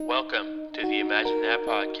Welcome to the Imagine That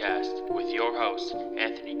podcast with your hosts,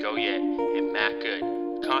 Anthony Goyette and Matt Good.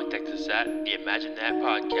 Contact us at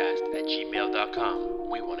theimaginethatpodcast@gmail.com.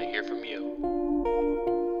 We want to hear from you.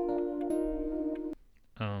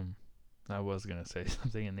 I was gonna say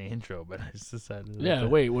something in the intro, but I just decided.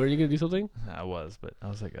 Wait, were you gonna do something? I was, but I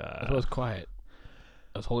was like, I was quiet.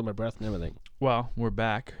 I was holding my breath and everything. Well, we're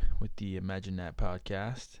back with the Imagine That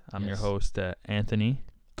podcast. I'm your Yes. host, Anthony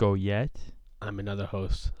Goyette. I'm another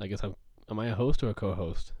host. I guess am I a host or a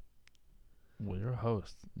co-host? Well, you're a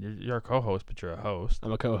host. You're a co-host, but you're a host.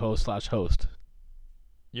 I'm a co-host / host.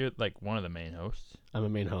 You're like one of the main hosts. I'm a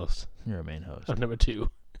main host. You're a main host. I'm number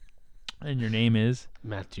 2. And your name is?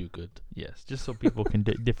 Matt Good. Yes, just so people can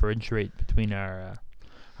differentiate between our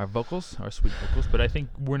vocals, our sweet vocals. But I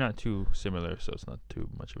think we're not too similar, so it's not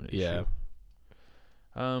too much of an issue. Yeah.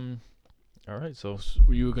 All right, so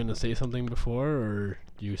Were you gonna say something before, or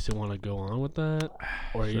do you still want to go on with that?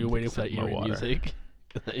 Or are you waiting for that eerie music?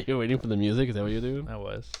 You're waiting for the music? Is that what you're doing? I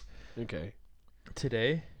was. Okay.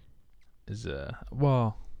 Today is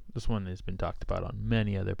this one has been talked about on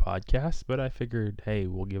many other podcasts, but I figured, hey,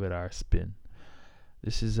 we'll give it our spin.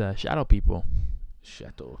 This is shadow people.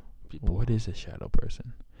 Shadow people. What is a shadow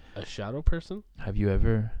person? A shadow person? Have you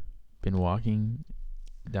ever been walking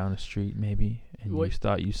down a street maybe and you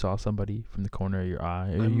thought you saw somebody from the corner of your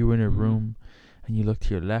eye, or you were in a room and you looked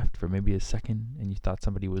to your left for maybe a second and you thought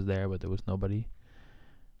somebody was there but there was nobody?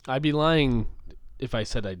 I'd be lying if I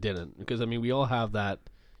said I didn't, because I mean we all have that.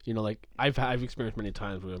 You know, like I've experienced many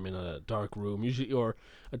times where I'm in a dark room, usually, or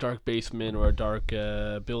a dark basement, or a dark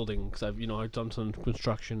building, because I've done some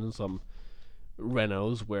construction and some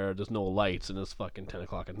renos where there's no lights and it's fucking 10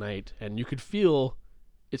 o'clock at night, and you could feel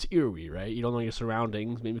it's eerie, right? You don't know your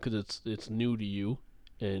surroundings, maybe because it's new to you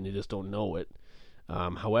and you just don't know it.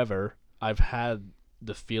 However, I've had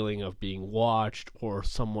the feeling of being watched or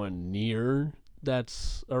someone near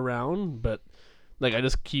that's around, but like I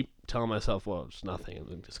just keep telling myself, well, it's nothing, and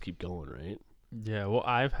then just keep going, right? Yeah, well,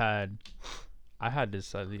 I had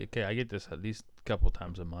this. I get this at least a couple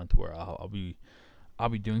times a month where I'll be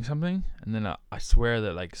doing something, and then I swear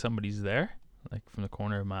that like somebody's there, like from the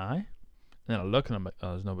corner of my eye, and then I look and I'm like,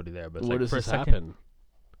 oh, there's nobody there. But it's where like does for this a second, happen?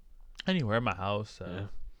 anywhere in my house, Yeah.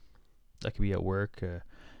 that could be at work,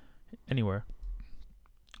 anywhere.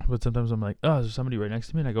 But sometimes I'm like, oh, there's somebody right next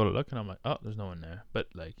to me, and I go to look, and I'm like, oh, there's no one there. But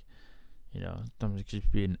like, sometimes it could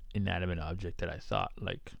just be an inanimate object that I thought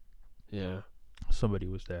like, Yeah. somebody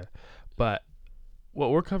was there. But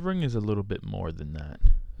what we're covering is a little bit more than that.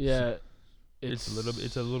 Yeah. It's a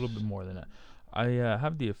little bit more than that. I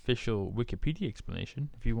have the official Wikipedia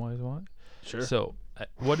explanation if you guys want. Sure. So,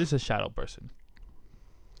 what is a shadow person?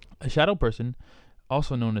 A shadow person,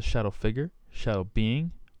 also known as shadow figure, shadow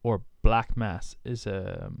being, or black mass, is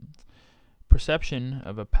a perception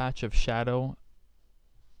of a patch of shadow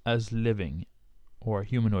as living or a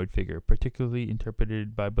humanoid figure, particularly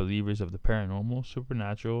interpreted by believers of the paranormal,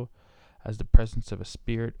 supernatural, as the presence of a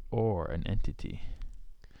spirit or an entity.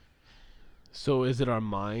 So is it our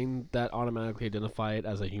mind that automatically identify it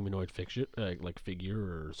as a humanoid figure, like figure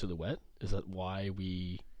or silhouette? Is that why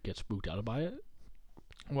we get spooked out by it?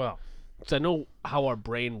 Well, Because I know how our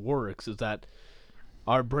brain works is that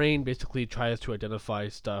our brain basically tries to identify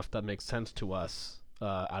stuff that makes sense to us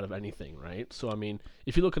out of anything, right? So I mean,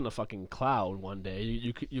 if you look in the fucking cloud one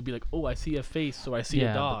day, you'll be like, oh, I see a face, so I see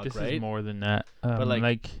a dog, but this right? is more than that. But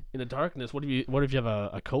like in the darkness, what if you have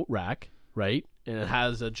a coat rack, right? And it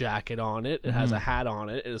has a jacket on it, it has a hat on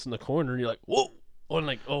it, and it's in the corner, and you're like, whoa, and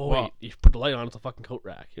like, oh wait, you put the light on, it's a fucking coat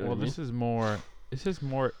rack. You know what I mean? This is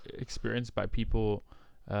more experienced by people.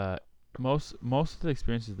 Most of the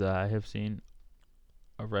experiences that I have seen,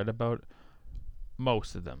 I've read about,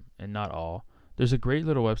 most of them, and not all. There's a great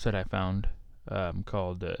little website I found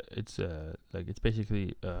called it's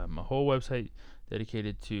basically a whole website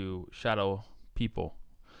dedicated to shadow people.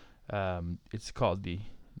 It's called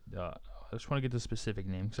I just want to get the specific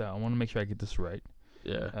name because I want to make sure I get this right.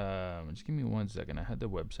 Yeah. Just give me 1 second. I had the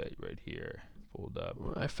website right here pulled up.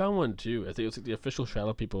 I found one too. I think it's like the official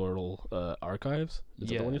Shadow People archives. Is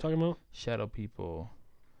that the one you're talking about? Shadow People.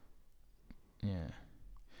 Yeah.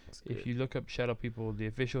 If you look up Shadow People, the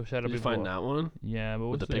official Shadow Did you People. find that one? Yeah, but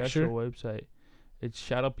what's With the the picture? actual website? It's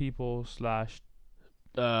Shadow People / 1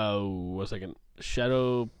 second.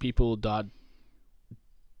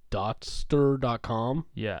 Shadowpeople.dotster.com.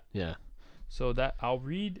 yeah. Yeah. So that I'll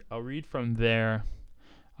read from their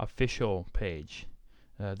official page.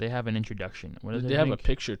 They have an introduction. What does They have a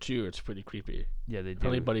picture too. It's pretty creepy. Yeah, they If do.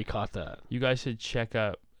 anybody caught that. You guys should check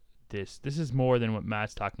out this. This is more than what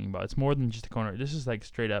Matt's talking about. It's more than just a corner. This is like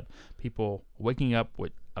straight up people waking up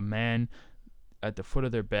with a man at the foot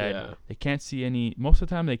of their bed. Yeah. They can't see any. Most of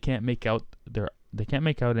the time, they can't make out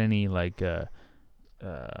any like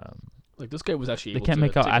Like this guy was actually they able can't to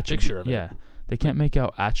make out take a picture of it. Yeah, they can't make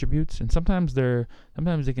out attributes, and sometimes they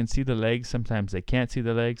can see the legs, sometimes they can't see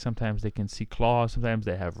the legs, sometimes they can see claws, sometimes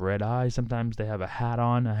they have red eyes, sometimes they have a hat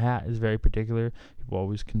on. A hat is very particular. People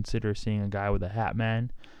always consider seeing a guy with a hat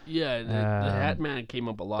man. Yeah, the Hat Man came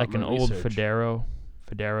up a lot. Like in an my old research. Federo.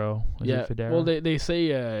 Is it Federo? Well, they say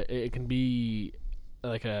it can be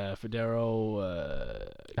like a Federo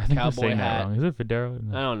I think I'm cowboy saying hat. that wrong. Is it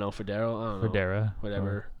Federo? I don't know, Federo. I don't know. Federa.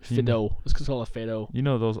 Whatever. You know- Fido. Let's call it Fido. You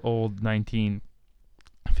know those old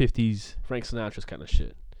 1950s. Frank Sinatra's kind of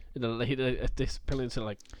shit. They apparently say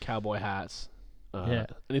like cowboy hats. Yeah.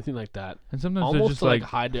 Anything like that. And sometimes Almost they're just to like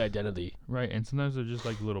hide the identity. right, and sometimes they're just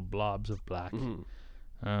like little blobs of black. Mm-hmm.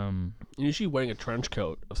 Um, Usually wearing a trench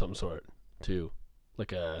coat of some sort too,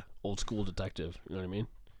 like a old school detective. You know what I mean?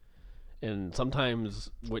 And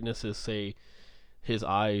sometimes witnesses say his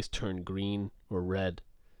eyes turn green or red,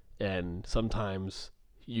 and sometimes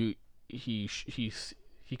he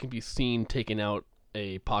can be seen taking out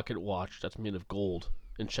a pocket watch that's made of gold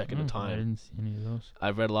and checking the I time. didn't see any of those.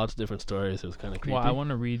 I've read lots of different stories. It was kind of creepy. Well, I want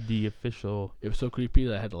to read the official. It was so creepy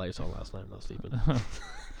that I had the lights on last night when I was sleeping.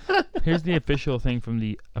 Here's the official thing from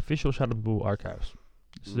the official Shadow People archives.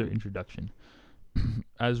 This is their introduction.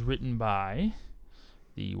 As written by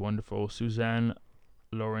the wonderful Suzanne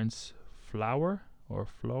Lawrence Flower or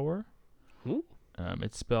Flower. Who?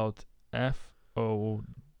 It's spelled Fowler.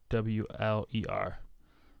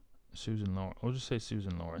 Susan Lawrence. I'll just say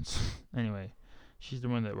Susan Lawrence. Anyway, she's the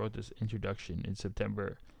one that wrote this introduction in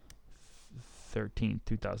September 13th,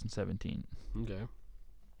 2017. Okay.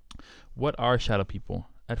 What are shadow people?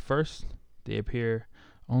 At first, they appear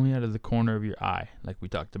only out of the corner of your eye, like we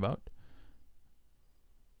talked about,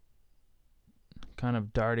 kind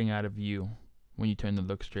of darting out of view when you turn to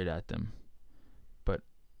look straight at them. But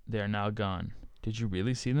they are now gone. Did you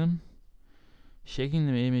really see them? Shaking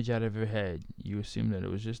the image out of your head, you assume that it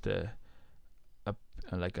was just a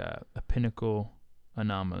pinnacle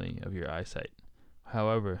anomaly of your eyesight.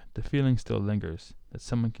 However, the feeling still lingers that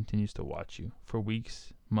someone continues to watch you for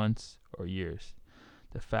weeks, months, or years.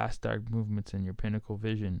 The fast, dark movements in your pinnacle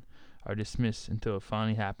vision are dismissed until it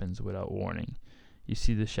finally happens without warning. You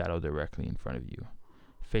see the shadow directly in front of you,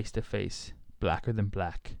 face to face, blacker than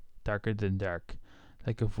black, darker than dark,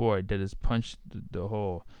 like a void that has punched the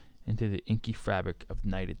hole into the inky fabric of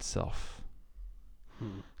night itself.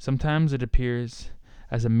 Sometimes it appears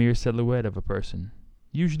as a mere silhouette of a person,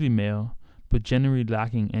 usually male, but generally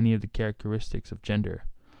lacking any of the characteristics of gender.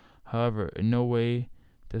 However, in no way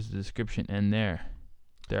does the description end there.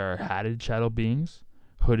 There are hatted shadow beings,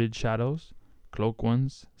 hooded shadows, cloaked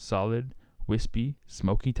ones, solid, wispy,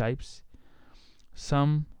 smoky types.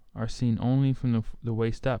 Some are seen only from the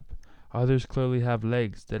waist up. Others clearly have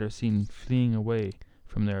legs that are seen fleeing away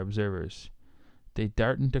from their observers. They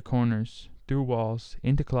dart into corners, through walls,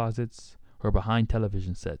 into closets, or behind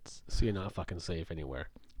television sets. So you're not fucking safe anywhere.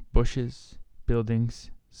 Bushes,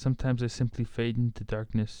 buildings. Sometimes they simply fade into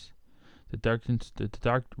darkness, the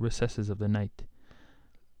dark recesses of the night.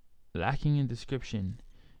 Lacking in description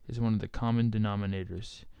is one of the common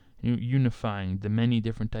denominators, unifying the many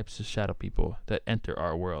different types of shadow people that enter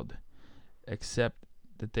our world, except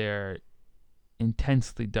that they are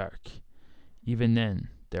intensely dark. Even then,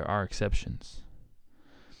 there are exceptions.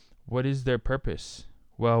 What is their purpose?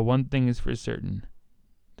 Well, one thing is for certain.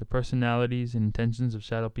 The personalities and intentions of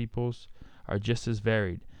shadow peoples are just as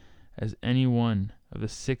varied as any one of the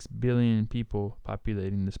 6 billion people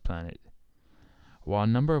populating this planet. While a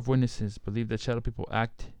number of witnesses believe that shadow people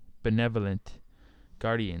act as benevolent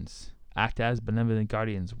guardians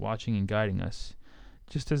watching and guiding us,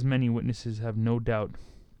 just as many witnesses have no doubt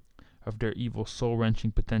of their evil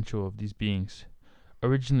soul-wrenching potential of these beings.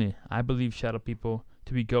 Originally, I believed shadow people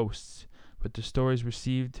to be ghosts, but the stories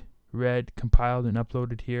received, read, compiled, and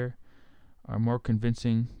uploaded here are more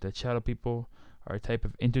convincing that shadow people are a type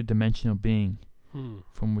of interdimensional being,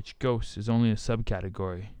 from which ghosts is only a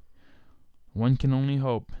subcategory. One can only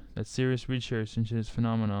hope that serious research into this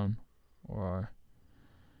phenomenon, or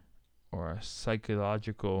a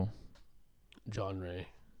psychological genre,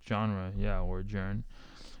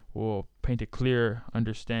 will paint a clear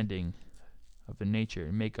understanding of the nature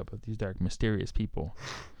and makeup of these dark, mysterious people.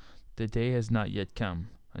 The day has not yet come.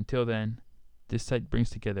 Until then, this site brings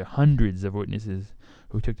together hundreds of witnesses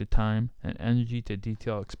who took the time and energy to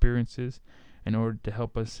detail experiences in order to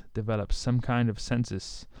help us develop some kind of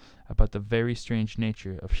census about the very strange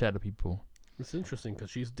nature of shadow people. It's interesting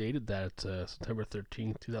because she's dated that September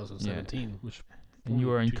 13th, 2017. And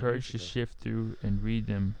you are encouraged to shift through and read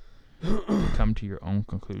them come to your own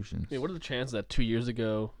conclusions. Hey, what are the chances that 2 years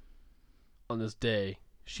ago, on this day,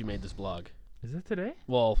 she made this blog? Is it today?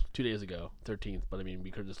 Well, 2 days ago, 13th. But I mean,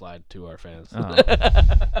 we could have just lied to our fans. Oh.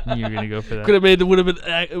 You're gonna go for that? It would have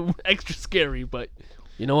been extra scary, but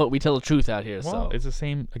you know what? We tell the truth out here. Well, So it's the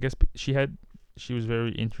same. I guess she was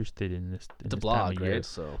very interested in this. it's a this time blog, of year. right?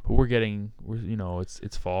 So But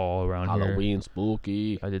it's fall around here. Halloween,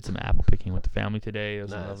 spooky. I did some apple picking with the family today. It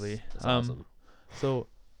was Nice. lovely. That's awesome. So,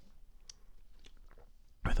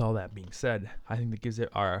 with all that being said, I think that gives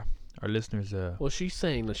our listeners a Well, she's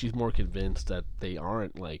saying that she's more convinced that they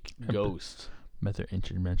aren't like ghosts. method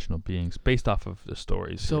interdimensional beings based off of the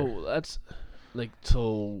stories. So here. that's like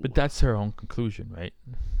so. But that's her own conclusion, right?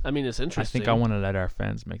 I mean, it's I interesting. think I want to let our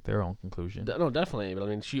fans make their own conclusion. No, definitely. But I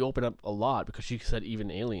mean, she opened up a lot because she said even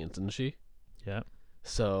aliens, didn't she? Yeah.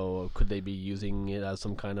 So could they be using it as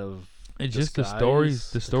some kind of? It's just the disguise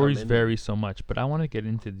stories. The to come stories in? vary so much, but I want to get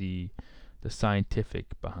into the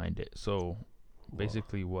scientific behind it. So,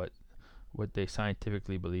 basically, what they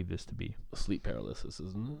scientifically believe this to be. Sleep paralysis,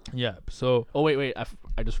 isn't it? Yeah. So Oh wait!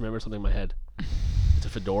 I just remembered something in my head. It's a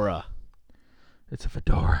fedora. it's a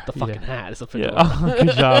fedora. The fucking hat. It's a fedora. Yeah. Oh,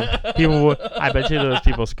 good job. I bet you there was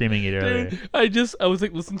people screaming it earlier. Dude, I was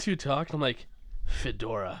like listening to you talk, and I'm like,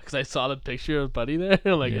 fedora, because I saw the picture of Buddy there.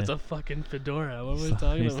 And I'm like, Yeah. it's a fucking fedora. What was I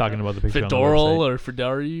talking He's about? talking about the picture Fedoral on or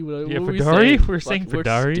Fedari? the website. What Yeah, were we Fedari. saying? We're saying Fuck, we're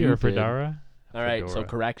Fedari or stupid. Fedara. All right, so Fedora.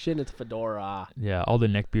 correction, it's fedora. Yeah, all the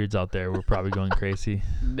neckbeards out there were probably going crazy.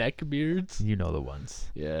 Neck beards. You know the ones.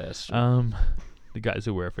 Yes. The guys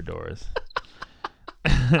who wear fedoras.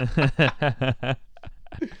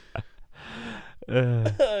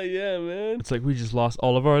 Yeah, man. It's like we just lost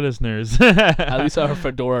all of our listeners. At least our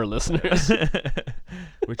fedora listeners.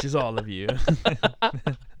 Which is all of you.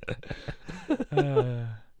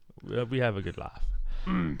 We have a good laugh.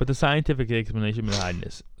 But the scientific explanation behind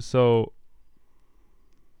this. So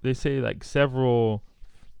they say like several,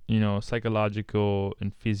 psychological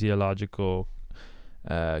and physiological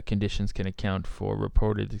conditions can account for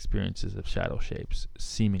reported experiences of shadow shapes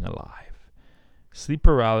seeming alive. Sleep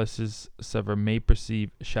paralysis sufferer may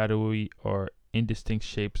perceive shadowy or indistinct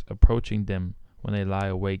shapes approaching them when they lie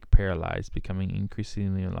awake, paralyzed, becoming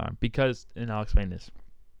increasingly alarmed. And I'll explain this.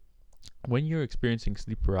 When you're experiencing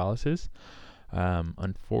sleep paralysis,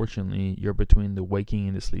 unfortunately, you're between the waking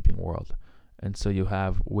and the sleeping world. And so you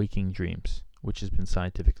have waking dreams, which has been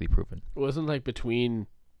scientifically proven. Wasn't like between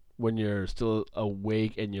when you're still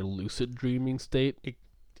awake and your lucid dreaming state,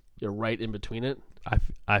 you're right in between it?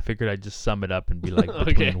 I figured I'd just sum it up and be like Okay.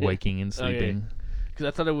 between waking and sleeping. Because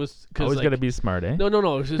I thought it was... Always like, gotta be smart, eh?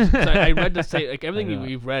 No. It's just 'cause I read the same... Like, everything I know.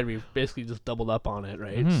 we've read, we've basically just doubled up on it,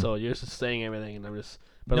 right? Mhm. So you're just saying everything, and I'm just...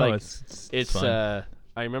 But, no, like, it's fun.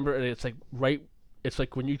 I remember it's like right... It's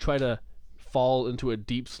like when you try to fall into a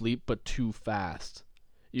deep sleep, but too fast.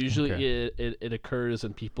 Usually it occurs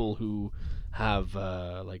in people who have,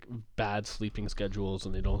 like, bad sleeping schedules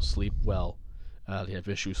and they don't sleep well. They have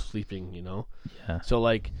issues sleeping, Yeah. So,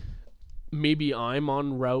 like, maybe I'm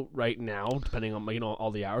on route right now, depending on,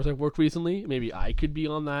 all the hours I've worked recently. Maybe I could be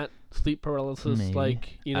on that sleep paralysis, Maybe.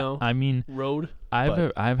 like, I mean, road.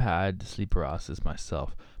 I've had sleep paralysis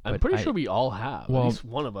myself. I'm but pretty sure we all have. well, at least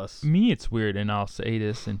one of us. Me, it's weird, and I'll say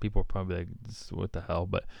this, and people are probably like, what the hell?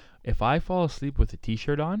 But if I fall asleep with a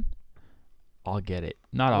t-shirt on, I'll get it.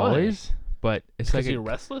 Not Why? always, but it's Because like you're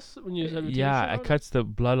restless when you have a yeah, t-shirt it on? cuts the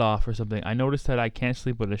blood off or something. I noticed that I can't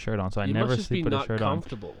sleep with a shirt on, so I You never must just sleep be with a not shirt on.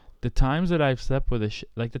 comfortable. The times that I've slept with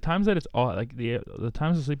the times that it's all like the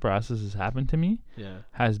times the sleep paralysis has happened to me Yeah.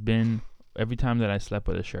 has been every time that I slept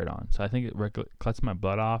with a shirt on. So I think it cuts my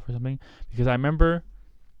blood off or something. Because I remember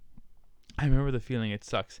the feeling. It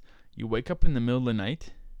sucks. You wake up in the middle of the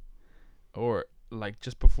night, or like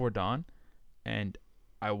just before dawn, and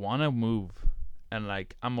I want to move, and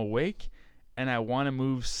like I'm awake, and I want to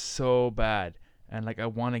move so bad, and like I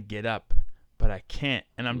want to get up, but I can't,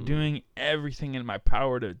 and I'm doing everything in my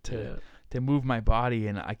power to move my body,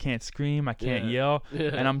 and I can't scream, I can't yell,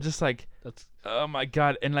 and I'm just like, oh my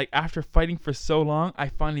god, and like after fighting for so long, I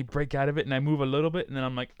finally break out of it, and I move a little bit, and then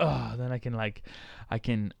I'm like, oh, then I can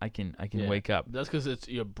wake up. That's because it's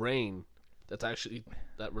your brain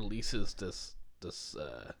that releases this.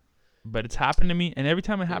 But it's happened to me, and every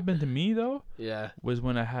time it happened to me though, Yeah. was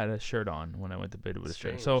when I had a shirt on when I went to bed with a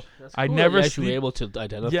shirt. Strange. So That's I cool never that you were sleep. able to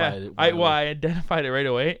identify Yeah, it. I identified it right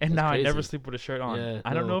away, and That's now I never crazy. sleep with a shirt on. Yeah,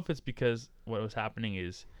 I don't no. know if it's because what was happening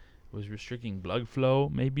was restricting blood flow,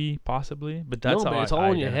 maybe, possibly, but that's no, how but it's I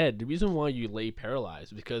all in your identify. head. The reason why you lay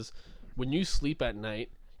paralyzed because when you sleep at night,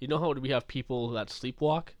 you know how we have people that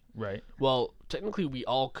sleepwalk? Right. Well, technically we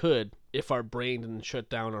all could if our brain didn't shut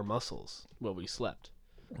down our muscles while we slept.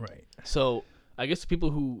 Right. So I guess the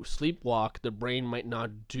people who sleepwalk, their brain might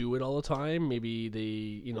not do it all the time. Maybe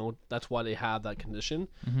that's why they have that condition.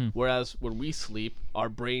 Mm-hmm. Whereas when we sleep, our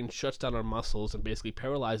brain shuts down our muscles and basically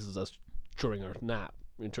paralyzes us during our nap,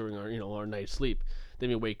 during our night's sleep. Then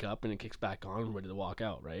we wake up and it kicks back on and ready to walk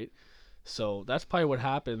out, right? So that's probably what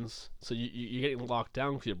happens. So you're getting locked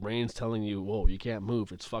down because your brain's telling you, whoa, you can't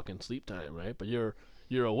move. It's fucking sleep time, right? But you're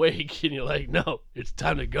awake and you're like, no, it's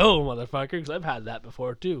time to go, motherfucker. Because I've had that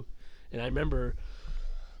before too. And I remember,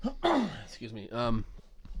 excuse me,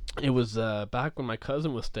 it was back when my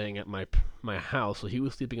cousin was staying at my house. So he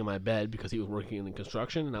was sleeping in my bed because he was working in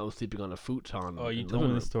construction, and I was sleeping on a futon. Oh, you told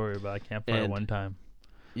me the story about a campfire one time.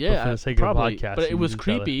 Yeah, for the sake probably. of the podcast, but it was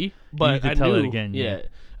creepy. But I tell knew it again. Yeah.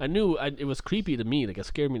 I knew it was creepy to me. Like it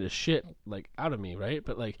scared me to shit, like out of me, right?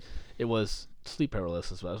 But like it was sleep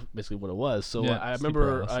paralysis. That's basically what it was. So Yeah, I sleep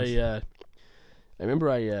remember paralysis.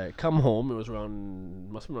 I come home. It was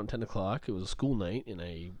must have been around 10 o'clock. It was a school night, and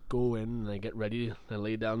I go in and I get ready. And I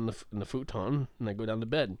lay down in the futon and I go down to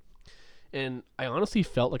bed. And I honestly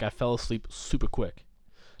felt like I fell asleep super quick.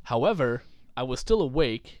 However, I was still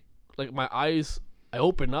awake. Like my eyes. I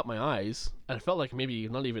opened up my eyes, and I felt like maybe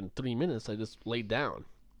not even 3 minutes. I just laid down,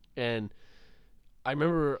 and I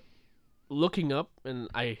remember looking up, and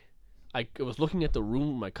I was looking at the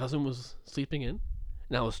room my cousin was sleeping in,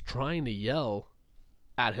 and I was trying to yell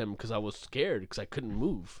at him because I was scared because I couldn't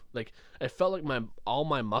move. Like I felt like all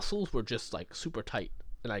my muscles were just like super tight,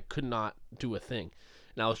 and I could not do a thing.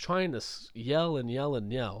 And I was trying to yell and yell and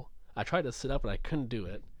yell. I tried to sit up, and I couldn't do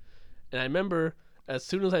it. And I remember, as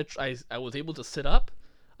soon as I was able to sit up,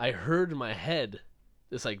 I heard in my head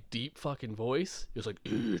this like deep fucking voice. It was like,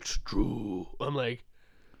 "It's true." I'm like,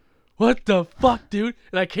 "What the fuck, dude?"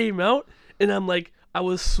 And I came out, and I'm like, I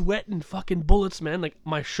was sweating fucking bullets, man. Like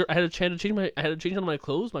my shirt, I had to change on my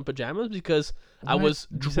clothes, my pajamas, because I was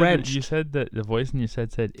drenched. You said that the voice in your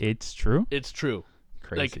head said it's true. It's true.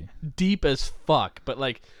 Crazy. Like deep as fuck, but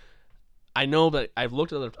like. I know that I've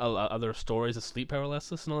looked at other stories of sleep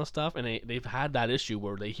paralysis and all that stuff, and they've had that issue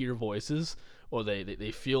where they hear voices or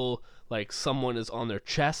they feel like someone is on their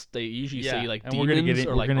chest. They usually say like and demons we're gonna get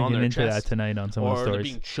or like on get their into chest, that tonight on some of the or stories. they're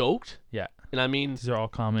being choked. Yeah, and I mean these are all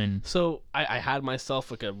common. So I had myself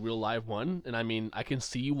like a real live one, and I mean I can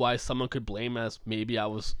see why someone could blame as maybe I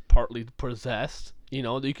was partly possessed. You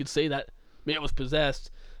know, you could say that maybe I was possessed.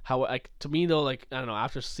 How like to me though, like I don't know.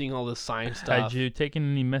 After seeing all this science stuff, had you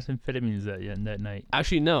taken any methamphetamines that night?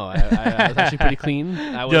 Actually, no. I was actually pretty clean.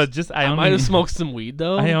 I might have smoked some weed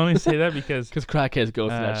though. I only say that because crackheads go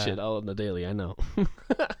through that shit all in the daily. I know.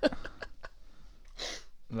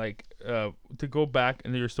 Like to go back,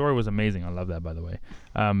 and your story was amazing. I love that, by the way.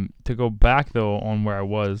 To go back though on where I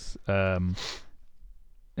was,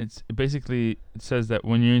 it says that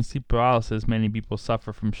when you're in sleep paralysis, many people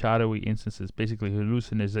suffer from shadowy instances. Basically, they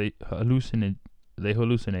hallucinate,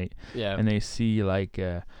 yeah, and they see like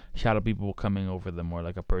shadow people coming over them, or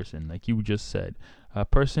like a person, like you just said. A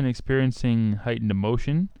person experiencing heightened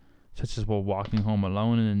emotion, such as while walking home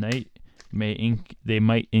alone in the night, they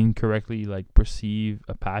might incorrectly like perceive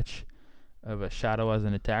a patch of a shadow as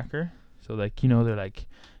an attacker. So like they're like.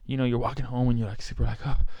 You're walking home and you're like super like,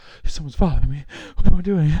 oh, someone's following me. What am I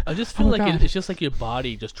doing? I just feel like it's just like your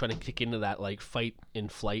body just trying to kick into that like fight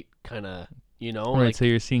and flight kind of, Right, like, so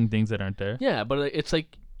you're seeing things that aren't there. Yeah, but it's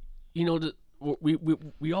like,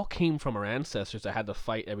 we all came from our ancestors that had to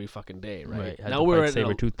fight every fucking day, right? Now we're at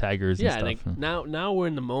saber-tooth tigers. Yeah, and stuff. Like now we're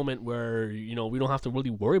in the moment where we don't have to really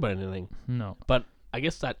worry about anything. No, but I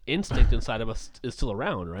guess that instinct inside of us is still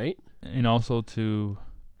around, right? And also to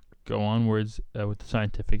go onwards with the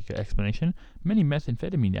scientific explanation, many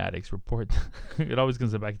methamphetamine addicts report it always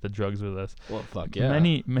comes back to drugs with us. Well, fuck yeah.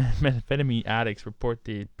 Many methamphetamine addicts report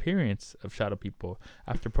the appearance of shadow people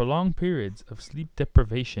after prolonged periods of sleep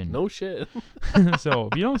deprivation. No shit. So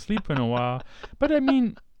if you don't sleep in a while, but I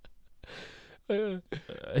mean,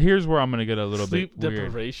 here's where I'm gonna get a little sleep bit weird.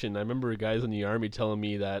 deprivation. I remember guys in the army telling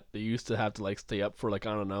me that they used to have to like stay up for like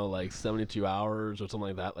I don't know, like 72 hours or something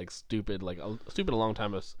like that, like stupid a long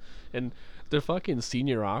time. And the fucking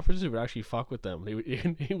senior officers would actually fuck with them.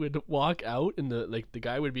 He would walk out and the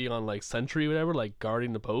guy would be on like sentry or whatever, like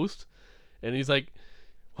guarding the post, and he's like,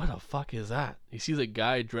 what the fuck is that? He sees a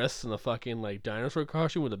guy dressed in a fucking like dinosaur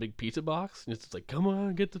costume with a big pizza box, and it's just like, come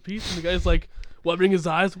on, get the pizza. And the guy's like, wiping his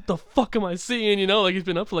eyes, what the fuck am I seeing? Like he's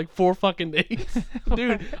been up for like 4 fucking days.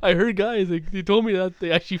 Dude, I heard guys, they told me that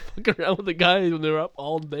they actually fuck around with the guys when they were up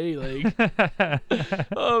all day. Like,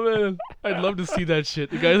 oh man, I'd love to see that shit.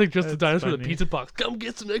 The guy's like dressed as a dinosaur with a pizza box. Come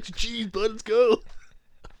get some extra cheese, bud. Let's go.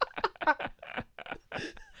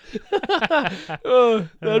 Oh,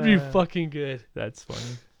 that'd be fucking good. That's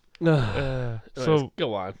funny. Anyways, So,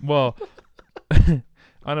 go on. well,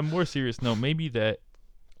 on a more serious note, maybe that,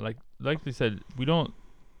 like they said, we don't,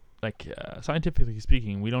 scientifically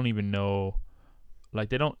speaking, we don't even know,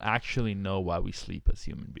 they don't actually know why we sleep as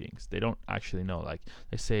human beings. They don't actually know. Like,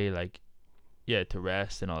 they say, yeah, to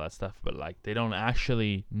rest and all that stuff, but, they don't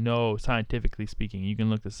actually know, scientifically speaking. You can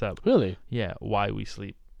look this up. Really? Yeah, why we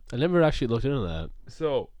sleep. I never actually looked into that.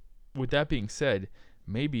 So, with that being said,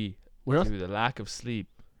 maybe through the lack of sleep,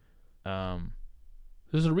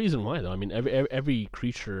 there's a reason why, though. I mean, every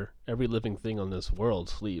creature, every living thing on this world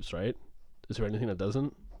sleeps, right? Is there anything that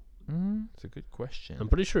doesn't? It's a good question. I'm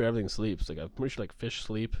pretty sure everything sleeps. I'm pretty sure fish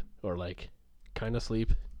sleep, or kind of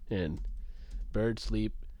sleep, and birds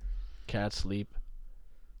sleep, cats sleep,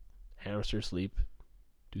 hamsters sleep.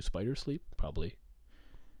 Do spiders sleep? Probably.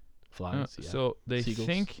 Flies, yeah. So they Seagulls.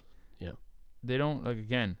 think, yeah, they don't,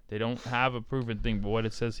 again, they don't have a proven thing, but what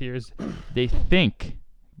it says here is they think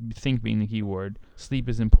being the key word, sleep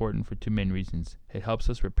is important for two main reasons. It helps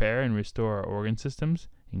us repair and restore our organ systems,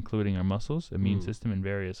 including our muscles, immune system, and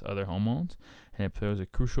various other hormones, and it plays a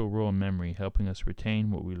crucial role in memory, helping us retain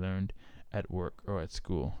what we learned at work or at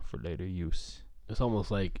school for later use. It's almost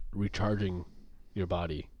like recharging your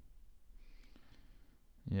body.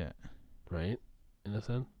 Yeah. Right? In a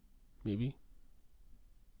sense? Maybe?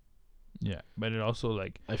 Yeah, but it also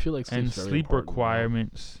I feel like and very sleep important,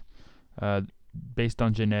 requirements based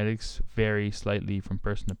on genetics vary slightly from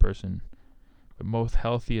person to person. But most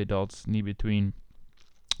healthy adults need between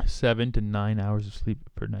 7 to 9 hours of sleep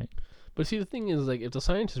per night. But see, the thing is, if the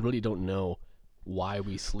scientists really don't know why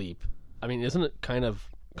we sleep, I mean, isn't it kind of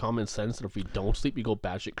common sense that if we don't sleep, we go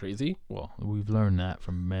batshit crazy? Well, we've learned that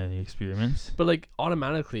from many experiments. But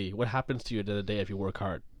automatically, what happens to you at the end of the day if you work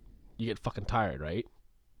hard? You get fucking tired, right?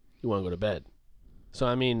 You want to go to bed. So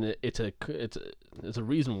I mean, it's a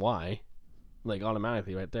reason why.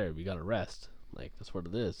 Automatically, right there, we gotta rest. That's what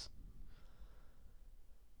it is.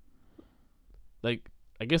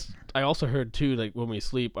 I guess I also heard too, when we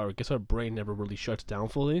sleep, I guess our brain never really shuts down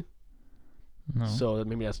fully. No. So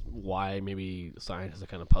maybe that's why maybe scientists are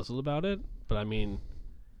kind of puzzled about it. But I mean,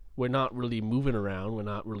 we're not really moving around. We're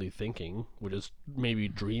not really thinking. We're just maybe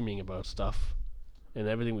dreaming about stuff. And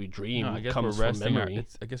everything we dream comes from memory.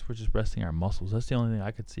 I guess we're just resting our muscles. That's the only thing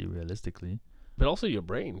I could see realistically. But also your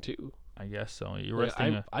brain too. I guess so. You're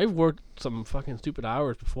resting. I've worked some fucking stupid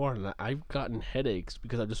hours before, and I've gotten headaches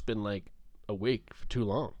because I've just been awake for too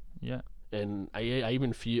long. Yeah. And I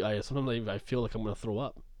even feel sometimes I feel like I'm gonna throw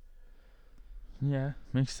up. Yeah,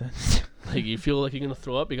 makes sense. You feel like you're gonna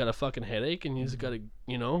throw up. You got a fucking headache, and you just gotta,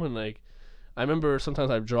 and I remember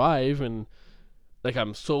sometimes I drive and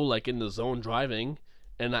I'm so in the zone driving,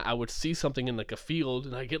 and I would see something in a field,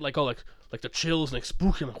 and I get all the chills and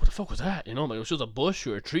spooky. I'm what the fuck was that? It was just a bush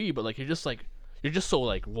or a tree, but you're just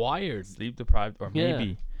so wired, sleep deprived, or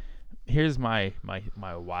maybe. Here's my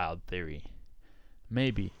wild theory.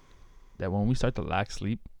 Maybe that when we start to lack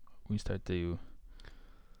sleep, we start to,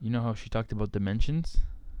 you know how she talked about dimensions?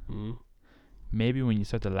 Mm-hmm. Maybe when you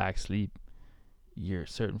start to lack sleep, your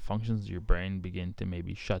certain functions of your brain begin to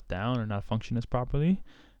maybe shut down or not function as properly,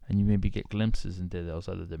 and you maybe get glimpses into those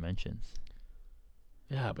other dimensions.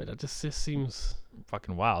 Yeah, but that just seems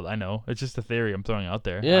fucking wild. I know. It's just a theory I'm throwing out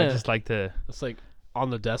there. Yeah. I just like to. It's on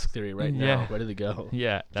the desk theory right now, ready to go.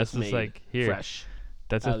 Yeah, that's just here. Fresh.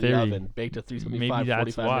 That's out a theory. Of the oven, baked at 375, maybe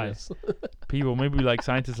that's 45 why. minutes. People, maybe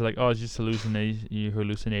scientists are oh, it's just you're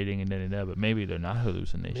hallucinating and da. But maybe they're not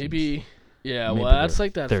hallucinations. Maybe, yeah. Maybe well, that's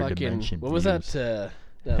that third fucking. dimension What was views. that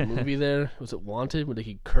movie there? Was it Wanted? Where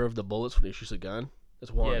he curved the bullets when he shoots a gun?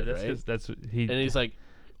 That's Wanted, yeah, that's right? that's what he. And he's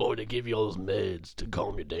oh, they give you all those meds to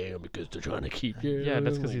calm you down because they're trying to keep you. Yeah,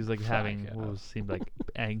 that's because he was having what seemed like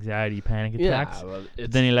anxiety, panic attacks. Yeah, well,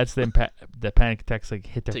 then he lets the panic attacks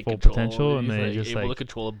hit their full potential, and then he's just able to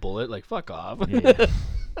control a bullet. Fuck off. Yeah.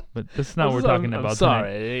 But that's not what we're talking about. I'm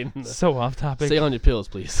sorry. Tonight. So off topic. Stay on your pills,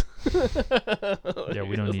 please. Yeah,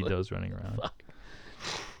 we don't need those running around. Fuck.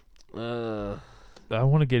 I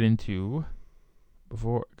want to get into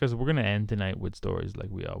because we're gonna end tonight with stories like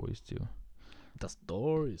we always do. The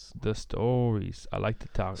stories. I like to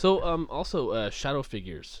talk. So also shadow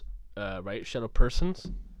figures, right? Shadow persons.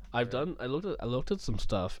 I looked at some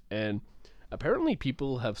stuff, and apparently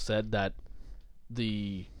people have said that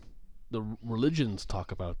the religions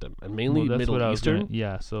talk about them, and mainly Middle Eastern.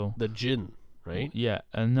 So the jinn, right? Yeah,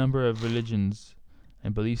 a number of religions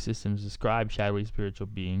and belief systems describe shadowy spiritual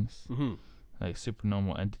beings, like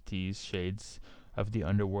supernormal entities, shades of the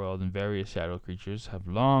underworld, and various shadow creatures have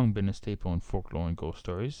long been a staple in folklore and ghost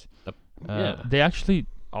stories. They actually,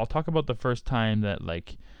 I'll talk about the first time that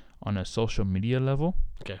on a social media level.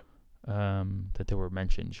 Okay. That they were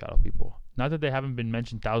mentioned, shadow people. Not that they haven't been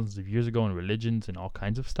mentioned thousands of years ago in religions and all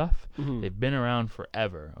kinds of stuff. Mm-hmm. They've been around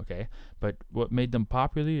forever, okay? But what made them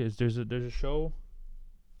popular is there's a show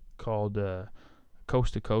called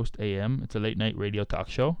Coast to Coast AM. It's a late night radio talk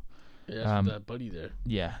show. Yeah, with that buddy there.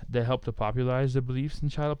 Yeah, they helped to popularize the beliefs in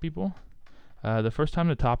shadow people. The first time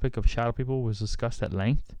the topic of shadow people was discussed at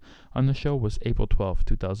length on the show was April 12th,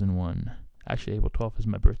 2001. Actually, April 12th is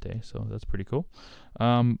my birthday, so that's pretty cool.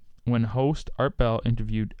 When host Art Bell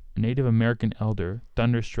interviewed Native American elder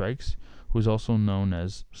Thunder Strikes, who is also known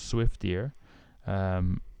as Swift Deer.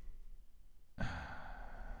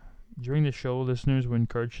 During the show, listeners were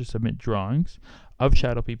encouraged to submit drawings of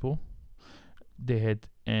shadow people. They had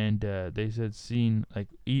they said seen like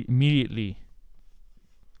immediately.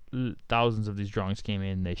 Thousands of these drawings came in.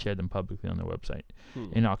 And they shared them publicly on their website.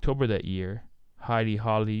 In October that year, Heidi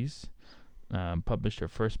Hollies published her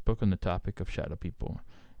first book on the topic of shadow people,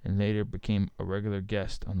 and later became a regular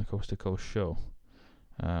guest on the Coast to Coast show.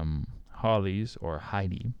 Hollies, or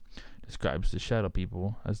Heidi, describes the shadow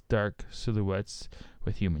people as dark silhouettes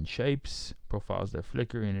with human shapes, profiles that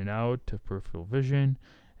flicker in and out of peripheral vision,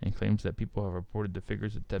 and claims that people have reported the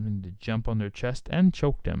figures attempting to jump on their chest and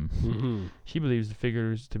choke them. Mm-hmm. She believes the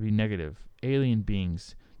figures to be negative, alien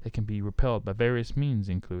beings that can be repelled by various means,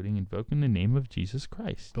 including invoking the name of Jesus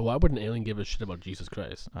Christ. But why would an alien give a shit about Jesus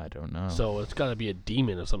Christ? I don't know. So it's got to be a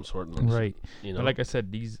demon of some sort. Right. You know? But like I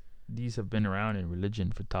said, these have been around in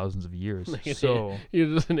religion for thousands of years. So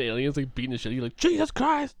you're just an alien. It's like beating the shit. You're like, Jesus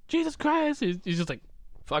Christ, Jesus Christ. He's just like,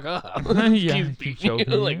 fuck up. Yeah, Keep keep beating you.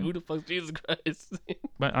 choking Like, you. who the fuck's Jesus Christ?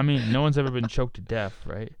 But I mean, no one's ever been choked to death,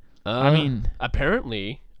 right? I mean,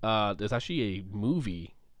 apparently, there's actually a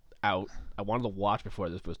movie out. I wanted to watch before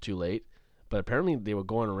this, but it was too late. But apparently, they were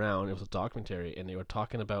going around. It was a documentary, and they were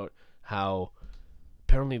talking about how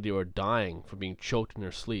apparently they were dying from being choked in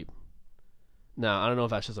their sleep. Now, I don't know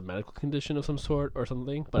if that's just a medical condition of some sort or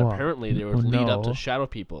something, but Well, apparently they were lead up to no. shadow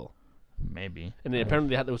people. maybe. And then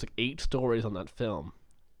apparently there was like 8 stories on that film.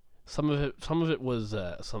 Some of it was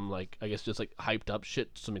some like I guess just like hyped up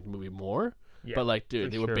shit to make the movie more. Yeah, but like dude,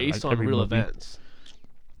 for they were sure, based like on every real movie. events.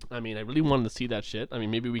 I mean, I really wanted to see that shit. I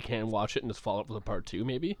mean, maybe we can watch it and just follow up with a part 2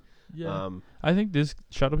 maybe. Yeah. I think this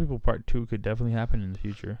Shadow People Part 2 could definitely happen in the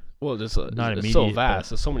future. Well, it's Not so immediate, vast. but-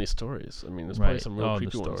 There's so many stories. I mean, there's probably Right. some real Oh, the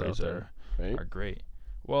creepy ones out stories there, right? Are great.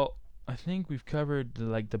 Well, I think we've covered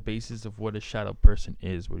the basis of what a shadow person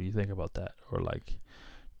is. What do you think about that? Or like,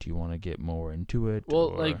 do you want to get more into it? Well,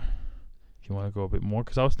 or like- do you want to go a bit more?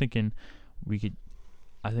 Because I was thinking we could.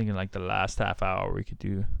 I think in like the last half hour we could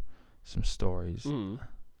do some stories. Mm.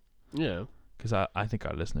 Yeah. Because I think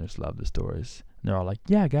our listeners love the stories. And they're all like,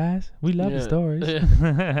 "Yeah, guys, we love the Yeah. stories."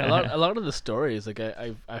 a lot of the stories, like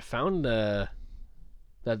I found that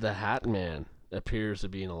the Hat Man appears to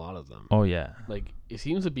be in a lot of them. Oh yeah. Like it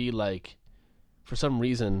seems to be like, for some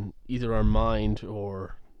reason, either our mind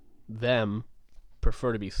or them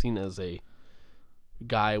prefer to be seen as a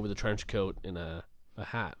guy with a trench coat and a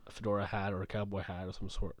hat, a fedora hat or a cowboy hat of some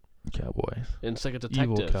sort. Cowboys. And it's like a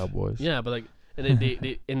detective. Evil cowboys. Yeah, but like, and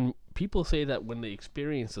they and people say that when they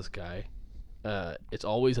experience this guy, it's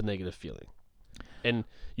always a negative feeling. And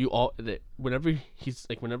whenever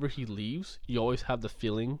he leaves, you always have the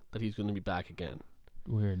feeling that he's going to be back again.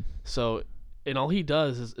 Weird. So, and all he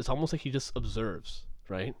does is it's almost like he just observes,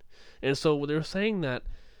 right? And so they're saying that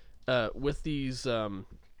with these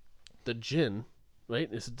the jinn,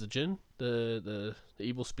 right? Is it the jinn, the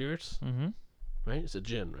evil spirits, Mm-hmm. right? It's a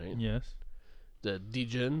jinn, right? Yes. The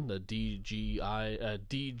D-jinn, the DJINN,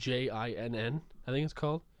 I think it's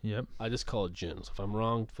called. Yep. I just call it jinn. So if I'm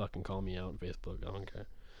wrong, fucking call me out on Facebook. I don't care.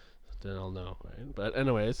 Then I'll know, right? But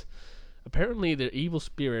anyways, apparently the evil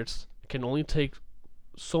spirits can only take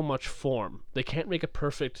so much form. They can't make a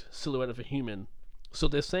perfect silhouette of a human. So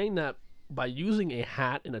they're saying that by using a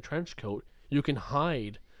hat and a trench coat, you can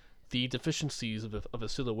hide the deficiencies of a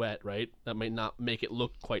silhouette, right? That might not make it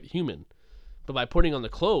look quite human. But by putting on the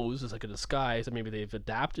clothes, it's like a disguise that maybe they've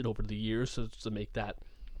adapted over the years to make that,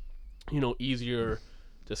 easier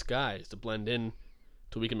disguise to blend in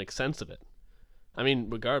so we can make sense of it. I mean,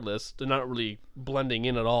 regardless, they're not really blending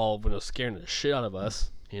in at all when they're scaring the shit out of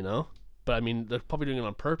us, But I mean, they're probably doing it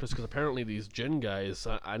on purpose because apparently these jinn guys,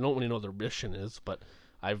 I don't really know what their mission is, but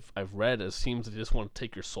I've read it seems they just want to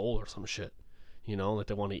take your soul or some shit, like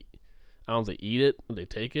they want to. I don't know if they eat it or they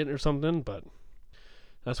take it or something, but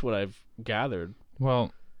that's what I've gathered.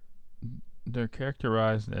 Well, they're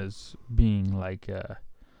characterized as being like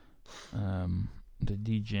the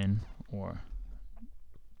Djinn, or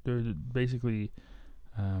they're basically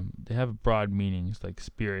They have broad meanings like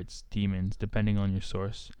spirits, demons, depending on your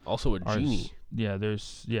source. Also a genie.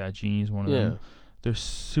 Genie is one of them. There's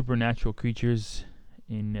supernatural creatures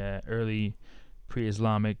in early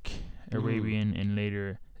pre-Islamic, Arabian, and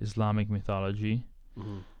later Islamic mythology.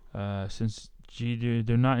 Since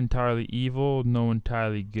they're not entirely evil, no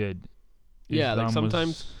entirely good. Yeah, Islam like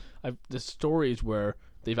sometimes there's stories where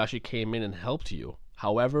they've actually came in and helped you.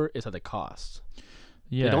 However, it's at a cost.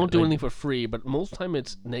 Yeah, they don't do anything for free, but most time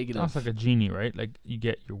it's negative. Sounds like a genie, right? Like you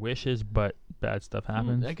get your wishes, but bad stuff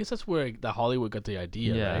happens. I guess that's where the Hollywood got the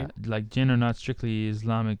idea, right? Like jinn are not strictly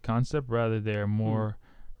Islamic concept, rather they are more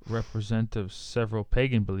representative of several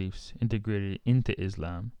pagan beliefs integrated into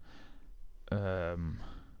Islam.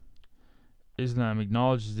 Islam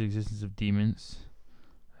acknowledges the existence of demons.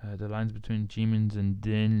 The lines between demons and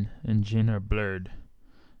jinn are blurred,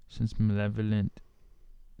 since malevolent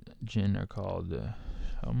jinn are called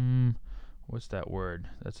what's that word?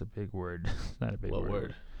 That's a big word. It's not a big word. What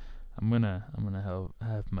word? I'm gonna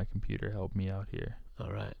have my computer help me out here.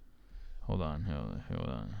 All right. Hold on.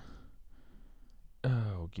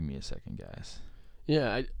 Oh, give me a second, guys.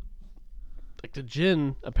 Yeah, like the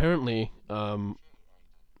jinn apparently.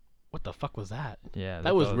 What the fuck was that? Yeah,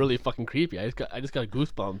 that was really fucking creepy. I just got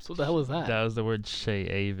goosebumps. What the hell was that? That was the word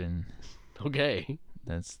Shayavin. Okay.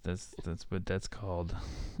 That's what that's called.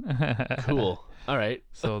 Cool. All right.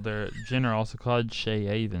 So their jinn are also called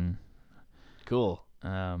Shayavin. Cool.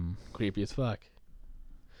 Creepy as fuck.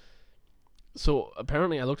 So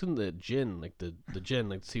apparently, I looked into the jinn, like the jinn,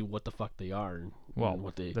 like to see what the fuck they are and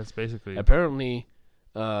what they. That's basically. Apparently,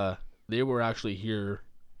 they were actually here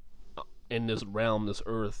in this realm, this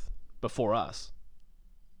earth, before us,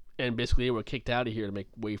 and basically they were kicked out of here to make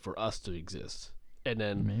way for us to exist. And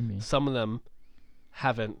then some of them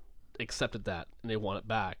haven't accepted that, and they want it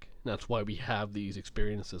back. And that's why we have these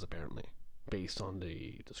experiences, apparently, based on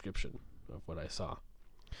the description of what I saw.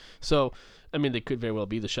 So, I mean, they could very well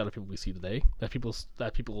be the shadow people we see today that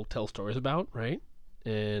people tell stories about, right?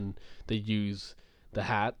 And they use the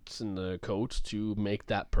hats and the coats to make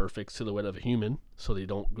that perfect silhouette of a human, so they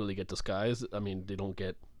don't really get disguised. I mean, they don't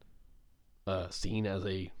get seen as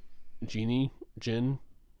a genie, jinn,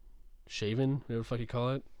 shaven, whatever the fuck you call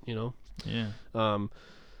it, you know? Yeah.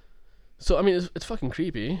 So, I mean, it's fucking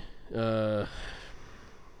creepy.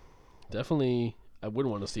 Definitely, I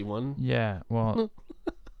wouldn't want to see one. Yeah, well,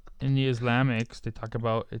 in the Islamics, they talk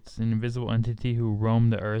about it's an invisible entity who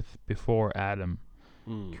roamed the earth before Adam,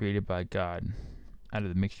 created by God, out of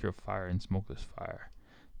the mixture of fire and smokeless fire.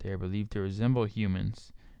 They are believed to resemble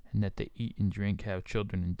humans, and that they eat and drink, have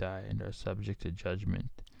children, and die, and are subject to judgment.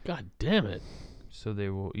 God damn it. So they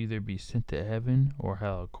will either be sent to heaven or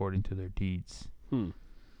hell according to their deeds.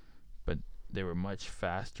 But they were much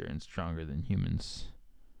faster and stronger than humans.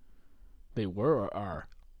 They were or are?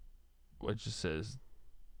 What just says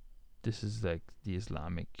this is like the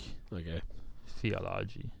Islamic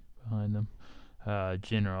theology behind them.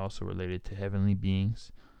 Jinn are also related to heavenly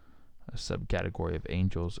beings, a subcategory of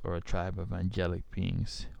angels or a tribe of angelic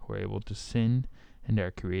beings who are able to sin and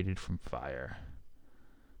are created from fire.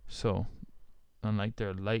 So, unlike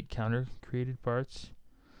their light counter-created parts,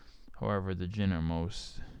 however, the jinn are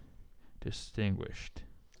most distinguished.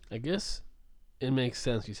 I guess it makes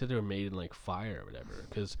sense. You said they were made in like fire or whatever,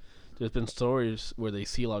 because there's been stories where they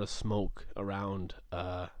see a lot of smoke around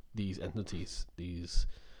these entities.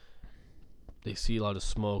 They see a lot of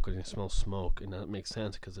smoke and they smell smoke, and that makes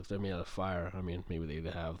sense because if they're made out of fire, I mean, maybe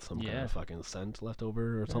they'd have some kind of fucking scent left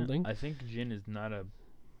over or something. I think jinn is not a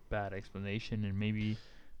bad explanation, and maybe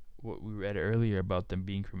what we read earlier about them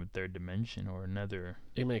being from a third dimension or another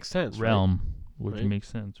it makes sense, realm, right? which makes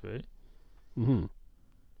sense, right?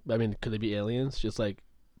 I mean, could they be aliens, just like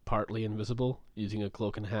partly invisible, using a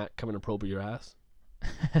cloak and hat, coming to probe your ass?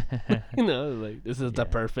 You know, like, this is the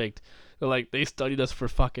perfect. Like, they studied us for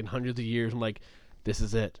fucking hundreds of years. I'm like, this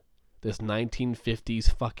is it. This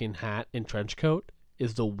 1950s fucking hat and trench coat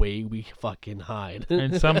is the way we fucking hide.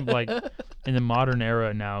 And some, like, in the modern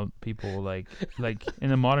era now, people, like in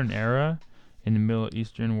the modern era, in the Middle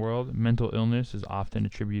Eastern world, mental illness is often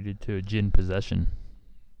attributed to a jinn possession.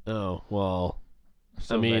 Oh, well.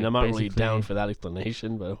 So, I mean, like, I'm not really down for that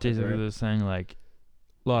explanation, but basically they're saying, like,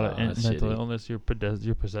 a lot of mental illness, you're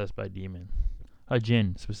possessed by a demon. A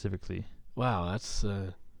jinn, specifically. Wow, that's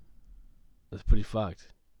pretty fucked.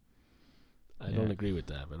 I don't agree with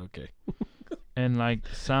that, but okay. And, like,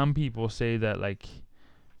 some people say that, like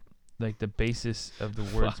the basis of the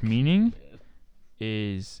word's meaning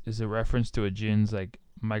is a reference to a jinn's, like,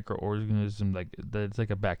 microorganism, like, that's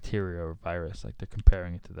like a bacteria or virus. Like, they're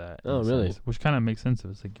comparing it to that. Oh, really? Which kind of makes sense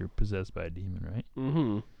if it's like you're possessed by a demon, right?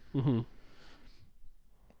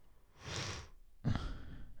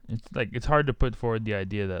 it's hard to put forward the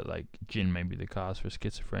idea that like jinn may be the cause for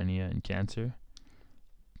schizophrenia and cancer.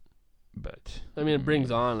 But I mean, it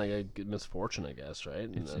brings on like a good misfortune, I guess, right?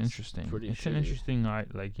 And it's that's interesting. pretty It's an shitty. interesting, like,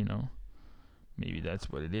 maybe that's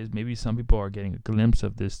what it is. Maybe some people are getting a glimpse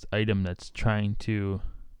of this item that's trying to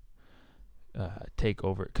take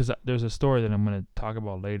over. Because there's a story that I'm going to talk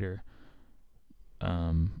about later.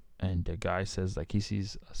 And the guy says like he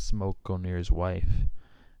sees a smoke go near his wife,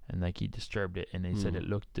 and like he disturbed it, and they said it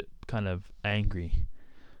looked kind of angry.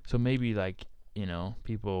 So maybe like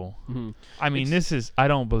people. I mean, I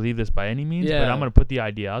don't believe this by any means, but I'm gonna put the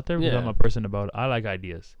idea out there because I'm a person about. I like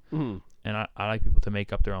ideas, and I like people to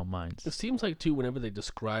make up their own minds. It seems like too whenever they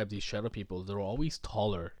describe these shadow people, they're always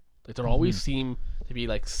taller. Like they always seem to be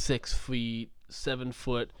like 6 feet, 7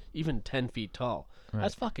 foot, even 10 feet tall. Right.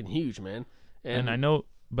 That's fucking huge, man. And I know,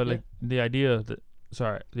 but like the idea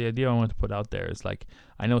I want to put out there is like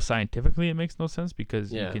I know scientifically it makes no sense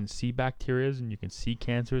because you can see bacterias and you can see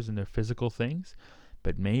cancers and they're physical things,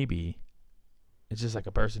 but maybe it's just like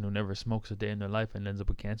a person who never smokes a day in their life and ends up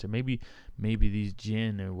with cancer. Maybe these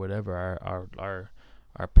jinn or whatever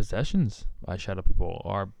are possessions by shadow people,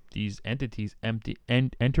 are these entities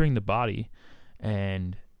entering the body,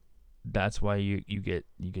 and that's why you get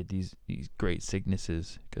these great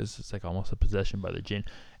sicknesses, because it's like almost a possession by the jinn.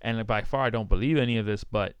 And like, by far I don't believe any of this,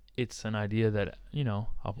 but it's an idea that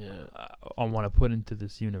I want to put into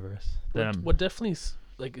this universe. What definitely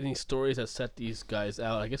like in these stories that set these guys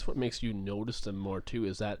out, I guess what makes you notice them more too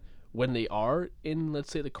is that when they are in,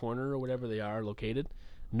 let's say, the corner or whatever they are located,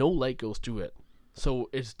 no light goes through it, so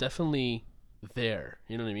it's definitely there.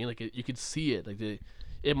 You know what I mean? Like you could see it. Like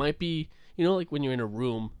it might be. Like when you're in a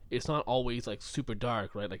room, it's not always like super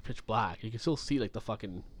dark, right? Like pitch black. You can still see like the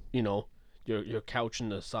fucking, your couch in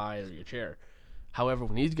the side or your chair. However,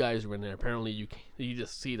 when these guys were in there, apparently you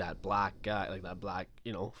just see that black guy, like that black,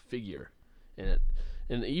 figure in it.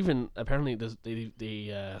 And even apparently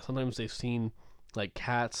they sometimes they've seen like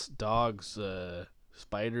cats, dogs,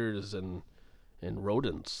 spiders, and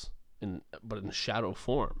rodents, but in shadow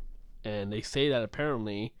form. And they say that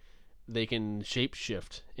apparently they can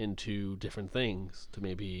shapeshift into different things to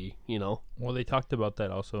maybe, Well, they talked about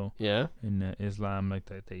that also. Yeah. In Islam, like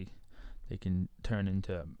that they can turn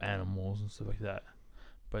into animals and stuff like that.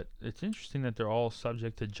 But it's interesting that they're all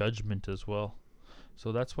subject to judgment as well.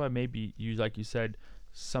 So that's why maybe like you said,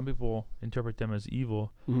 some people interpret them as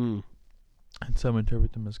evil, and some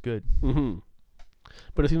interpret them as good.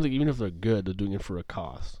 But it seems like even if they're good, they're doing it for a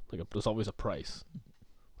cost. Like there's always a price.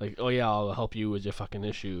 Like, oh yeah, I'll help you with your fucking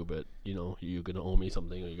issue, but you're gonna owe me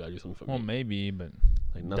something, or you gotta do something for me. Well, maybe, but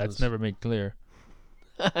like that's never made clear.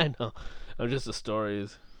 I know. I'm just the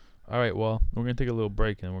stories. All right, well, we're gonna take a little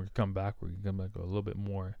break, and we're gonna come back. We're gonna come back with a little bit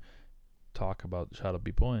more talk about shadow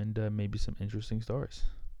people and maybe some interesting stories.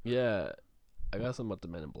 Yeah, I got something about the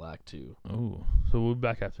Men in Black too. Oh, so we'll be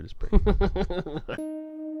back after this break.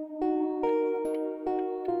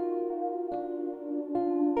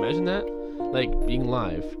 Imagine that, like being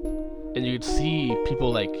live, and you'd see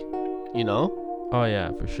people like, Oh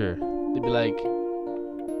yeah, for sure. They'd be like,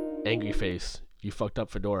 angry face, you fucked up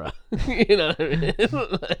Fedora. You know what I mean?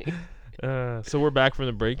 Like, so we're back from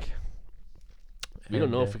the break. We don't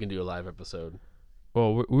know if we can do a live episode.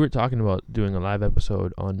 Well, we were talking about doing a live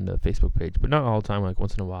episode on the Facebook page, but not all the time, like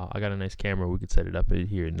once in a while. I got a nice camera. We could set it up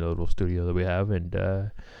here in the little studio that we have,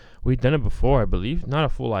 and we've done it before, I believe. Not a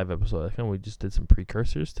full live episode. I think we just did some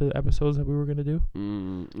precursors to the episodes that we were going to do.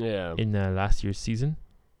 Yeah. In last year's season.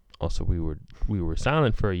 Also, we were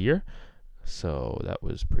silent for a year, so that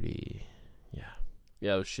was pretty,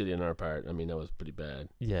 Yeah, it was shitty on our part. I mean, that was pretty bad.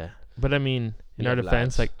 Yeah. But I mean, in our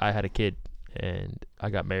defense, like I had a kid, and I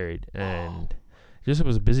got married, and it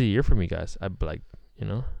was a busy year for me, guys.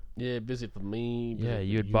 Yeah, busy for me. Yeah,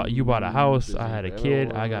 you bought a house. I had a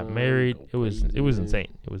kid. I got married. It was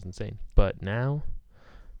insane. It was insane. But now,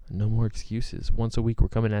 no more excuses. Once a week, we're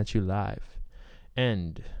coming at you live,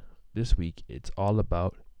 and this week it's all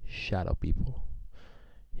about shadow people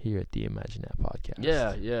here at the Imagine That podcast.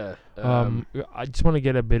 Yeah. I just want to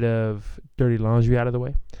get a bit of dirty laundry out of the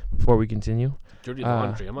way before we continue. Dirty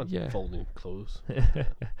laundry. I'm not folding clothes.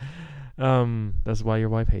 That's why your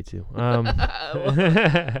wife hates you.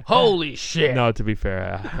 Holy shit! No, to be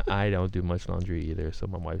fair, I don't do much laundry either. So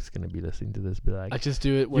my wife's gonna be listening to this, be like, I just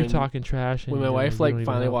do it when you're talking trash. When my wife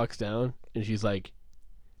finally walks down and she's like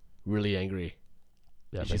really angry.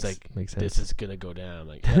 Yeah, she's like, makes sense. This is gonna go down.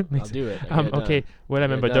 Like, yeah, I'll do it. Okay, what I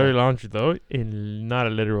meant by dirty laundry, though, in not a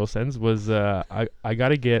literal sense, was I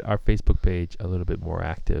gotta get our Facebook page a little bit more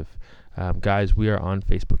active. Guys, we are on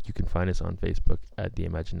Facebook. You can find us on Facebook at the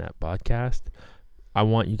Imagine That podcast. I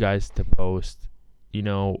want you guys to post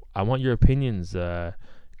I want your opinions,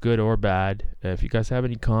 good or bad. If you guys have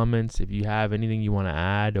any comments, if you have anything you want to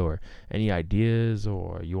add or any ideas,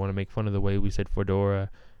 or you want to make fun of the way we said Fedora,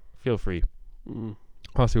 feel free.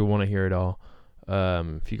 Also, we want to hear it all.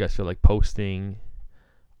 If you guys feel like posting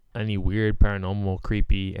any weird, paranormal,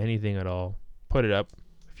 creepy, anything at all, put it up.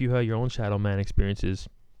 If you have your own Shadow Man experiences,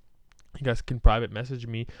 you guys can private message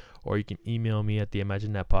me, or you can email me at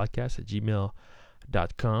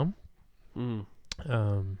theimaginethatpodcast@gmail.com.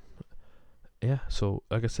 Yeah, so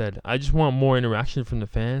like I said, I just want more interaction from the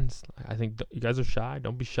fans. I think you guys are shy.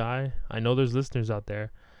 Don't be shy. I know there's listeners out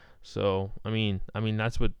there. So, I mean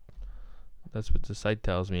that's what the site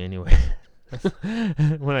tells me anyway.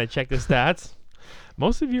 When I check the stats,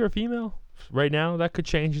 most of you are female right now. That could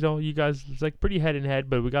change though. You guys, it's like pretty head and head,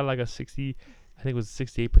 but we got like a 60, I think it was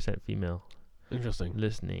 68% female. Interesting.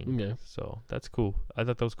 Listening. Okay. So that's cool. I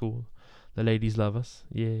thought that was cool. The ladies love us.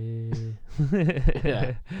 Yeah.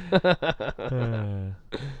 Yeah.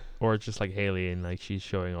 Or it's just like Haley, and like she's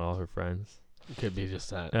showing all her friends. It could be just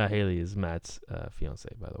that. Haley is Matt's fiance,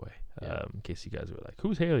 by the way. Yeah. In case you guys were like,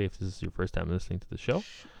 who's Haley? If this is your first time listening to the show,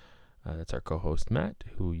 that's our co-host Matt,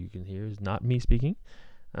 who you can hear is not me speaking.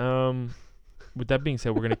 With that being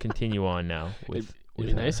said, we're gonna continue on now. It'd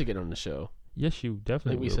be nice to get on the show. Yes, you I think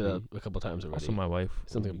definitely. we said that a couple times already. Also, my wife.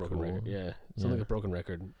 Something like a broken record. Yeah. Something like a broken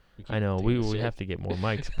record. I know we have to get more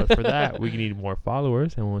mics, but for that we need more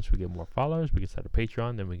followers, and once we get more followers, we can start a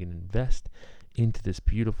Patreon. Then we can invest into this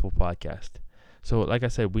beautiful podcast. So, like I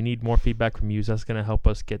said, we need more feedback from you. That's gonna help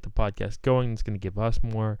us get the podcast going. It's gonna give us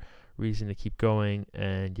more reason to keep going,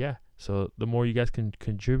 and yeah. So the more you guys can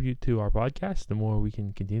contribute to our podcast, the more we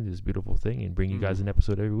can continue this beautiful thing and bring you guys an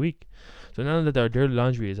episode every week. So now that our dirty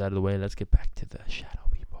laundry is out of the way, let's get back to the shadow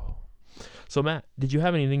people. So Matt, did you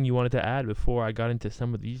have anything you wanted to add before I got into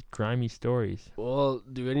some of these grimy stories? Well,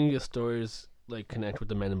 do any of your stories like connect with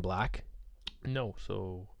the Men in Black? No,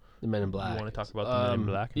 so The Men in Black. you want to talk about the Men in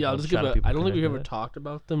Black? Yeah, I'll just give I don't think we've ever talked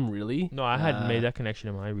about them really. No, I hadn't made that connection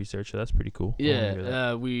in my research, so that's pretty cool.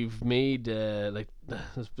 Yeah, we've made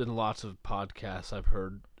there's been lots of podcasts I've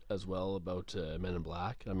heard as well about Men in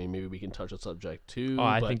Black. I mean, maybe we can touch on subject too. Oh,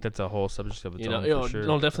 I think that's a whole subject of its own for sure.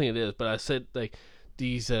 No, definitely it is. But I said like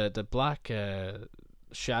these the black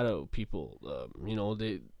shadow people.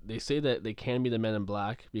 They say that they can be the Men in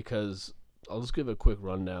Black because I'll just give a quick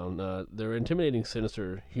rundown. They're intimidating,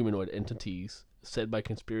 sinister humanoid entities said by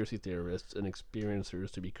conspiracy theorists and experiencers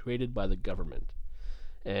to be created by the government.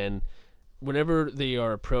 And whenever they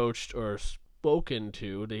are approached or spoken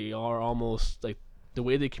to, they are almost like the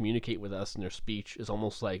way they communicate with us in their speech is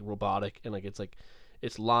almost like robotic, and like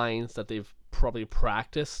it's lines that they've probably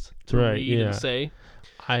practiced to read and say.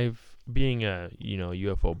 Being a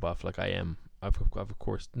UFO buff like I am, I've of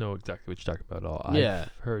course know exactly what you're talking about. I've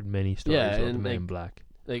heard many stories about the Men in Black,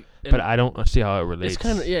 but I don't see how it relates. It's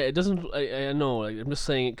kind of it doesn't. I know. Like, I'm just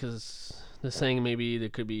saying it because they're saying maybe there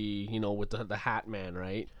could be with the Hat Man,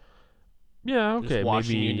 right? Yeah, okay. Just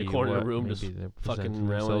watching maybe you in the corner of the room, just fucking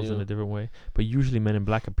themselves in a different way. But usually, Men in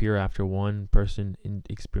Black appear after one person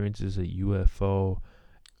experiences a UFO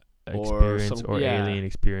experience or alien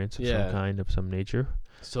experience of some kind, of some nature.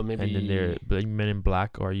 So maybe, and then the Men in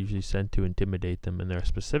Black are usually sent to intimidate them, and there are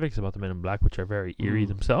specifics about the Men in Black which are very eerie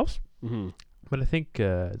themselves. Mm-hmm. But I think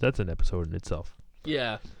that's an episode in itself.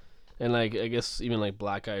 Yeah, and like I guess even like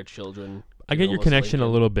black-eyed children. I get your connection a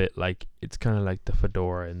little bit. Like it's kind of like the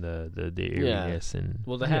fedora and the eeriness and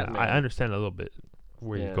the Hat Man. I understand a little bit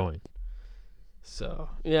where you're going. So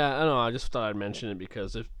yeah, I don't know. I just thought I'd mention it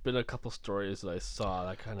because there's been a couple stories that I saw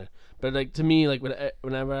that kind of. But like to me, like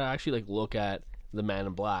whenever I actually like look at the Man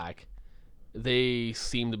in Black, they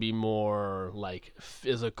seem to be more like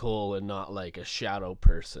physical and not like a shadow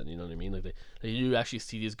person. You know what I mean? Like you actually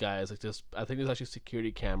see these guys like this. I think there's actually a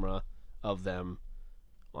security camera of them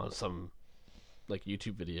on some like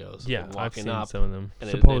YouTube videos. Yeah, walking I've seen up, some of them. And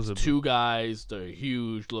supposedly, it's two guys. They're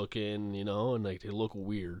huge looking, and like they look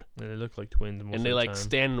weird. And they look like twins. Most and they of the like time.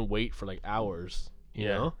 stand and wait for like hours. You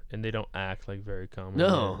know? And they don't act like very common.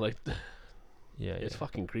 No, like. It's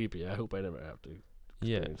fucking creepy. I hope I never have to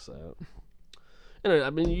experience that. Anyway, I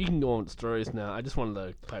mean, you can go on with stories now. I just wanted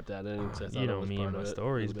to pipe that in. You know me and my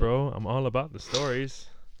stories, bro. I'm all about the stories.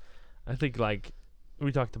 I think, like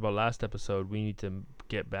we talked about last episode, we need to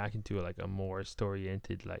get back into like a more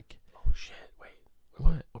story-oriented, like. Oh shit! Wait.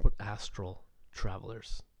 What about astral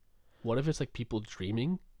travelers? What if it's like people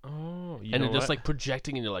dreaming Oh, you and know they're just what? like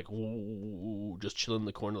projecting, and you're like, ooh, just chilling in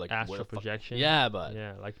the corner, like where Astral the fuck? projection. Yeah, but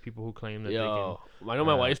Yeah, like people who claim that yo, I know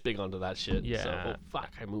my uh, wife's big onto that shit. yeah. So, oh fuck,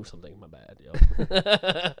 I moved something. My bad, yo.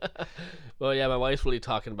 Well, yeah, my wife's really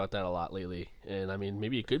talking about that a lot lately, and I mean,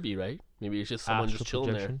 maybe it could be right. Maybe it's just can someone just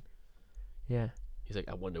chilling there. Yeah, He's like,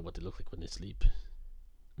 I wonder what they look like when they sleep.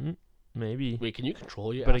 maybe. Wait, can you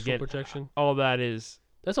control your But astral again, projection? all that is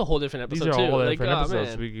That's a whole different these episode are too. all Like, different oh,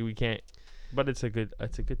 episodes. man. We can't. But it's a good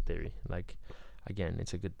theory. Like, again,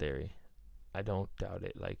 it's a good theory. I don't doubt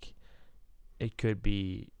it. Like, it could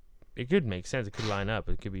make sense. It could line up.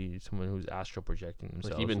 It could be someone who's astral projecting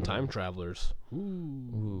themselves. Like even time travelers.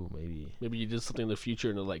 Ooh, maybe. Maybe you did something in the future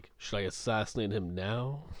and they're like, should I assassinate him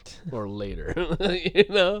now or later? You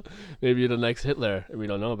know? Maybe you're the next Hitler and we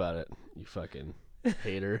don't know about it. You fucking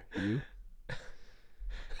hater. You.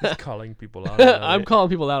 He's calling people out. I'm calling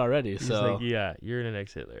people out already, He's so. like, yeah, you're the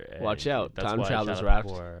next Hitler. Watch and out. That's Time why travelers shadow are after-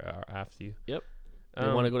 people are after you. Yep. They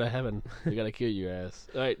want to go to heaven. They got to kill your ass.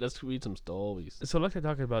 All right, let's read some stories. So like I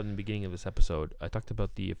talked about in the beginning of this episode, I talked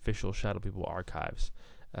about the official Shadow People archives.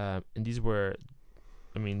 And these were,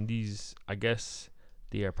 I guess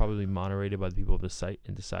they are probably moderated by the people of the site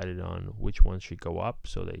and decided on which ones should go up.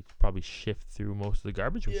 So they probably shift through most of the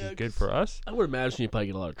garbage, which is good for us. I would imagine you probably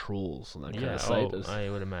get a lot of trolls on that kind of site. I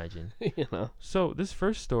would imagine. You know. So this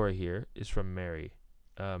first story here is from Mary.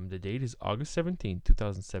 The date is August 17,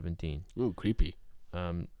 2017. Ooh, creepy.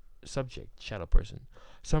 Subject, shadow person.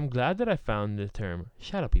 So I'm glad that I found the term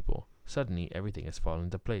shadow people. Suddenly, everything has fallen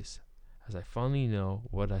into place, as I finally know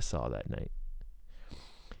what I saw that night.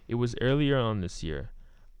 It was earlier on this year.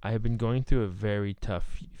 I have been going through a very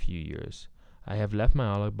tough few years. I have left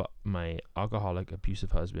my alcoholic,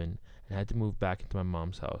 abusive husband and had to move back into my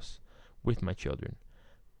mom's house with my children.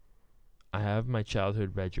 I have my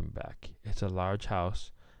childhood bedroom back. It's a large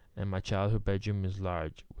house, and my childhood bedroom is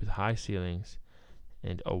large, with high ceilings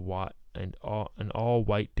and all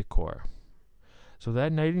white decor. So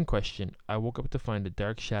that night in question, I woke up to find a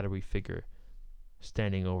dark, shadowy figure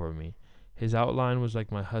standing over me. His outline was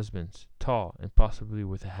like my husband's, tall and possibly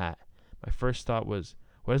with a hat. My first thought was,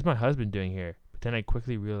 what is my husband doing here? But then I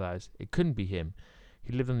quickly realized it couldn't be him.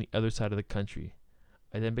 He lived on the other side of the country.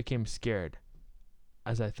 I then became scared,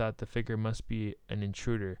 as I thought the figure must be an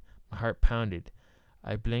intruder. My heart pounded.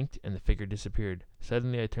 I blinked and the figure disappeared.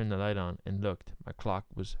 Suddenly I turned the light on and looked. My clock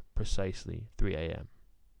was precisely 3 a.m.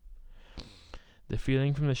 The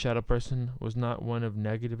feeling from the shadow person was not one of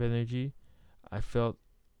negative energy. I felt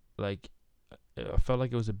like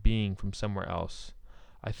it was a being from somewhere else.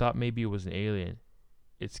 I thought maybe it was an alien.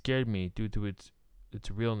 It scared me due to its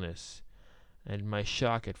realness and my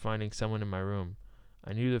shock at finding someone in my room.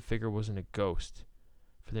 I knew the figure wasn't a ghost.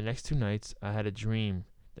 For the next 2 nights, I had a dream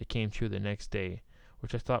that came true the next day,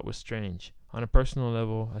 which I thought was strange. On a personal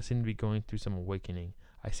level, I seem to be going through some awakening.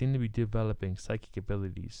 I seem to be developing psychic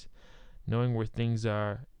abilities, knowing where things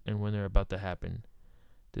are and when they're about to happen.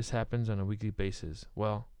 This happens on a weekly basis.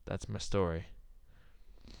 Well, that's my story.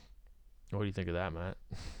 What do you think of that, Matt?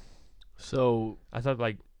 So I thought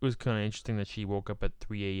it was kind of interesting that she woke up at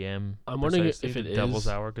 3 a.m. I'm wondering if precisely, it the is devil's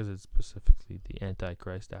hour, because it's specifically the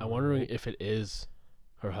Antichrist hour. I'm wondering right? if it is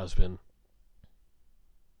her husband.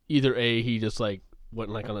 Either A, he just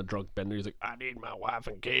went on a drunk bender. He's like, I need my wife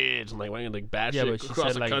and kids, and went bad Yeah, shit but she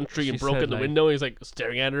across said, the country she and broke said, in the window. He's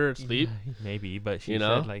staring at her asleep. Yeah, maybe, but she You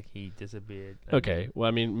know? said he disappeared. Okay, well,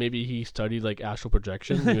 I mean, maybe he studied astral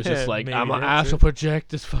projection. He was just like, Maybe I'm gonna that's astral it. project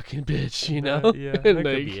this fucking bitch, you know? Yeah, that And,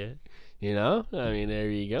 could be it. You know? I mean, there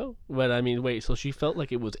you go. But I mean, wait, so she felt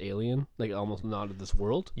like it was alien, almost not of this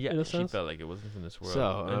world? Yeah, in a she sense? felt like it wasn't from this world.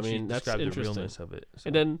 So, and I mean, she that's described the interesting. realness of it. So.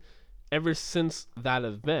 And then, ever since that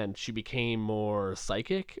event, she became more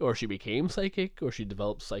psychic, or she became psychic, or she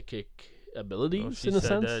developed psychic abilities she in a said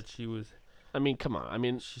sense. that she was. I mean, come on. I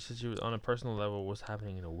mean, She said she was on a personal level was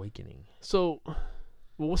having an awakening. so,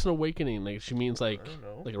 well, what's an awakening? She means I don't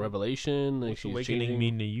know. a revelation. What's She's awakening changing,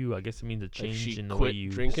 mean to you? I guess it means a change she in the quit way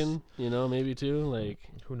you drinking. Maybe too.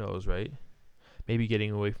 Who knows, right? Maybe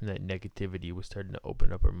getting away from that negativity was starting to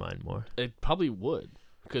open up her mind more. It probably would,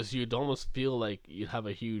 because you'd almost feel like you'd have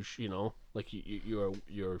a huge,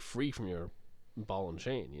 you're free from your ball and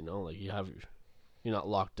chain. You're not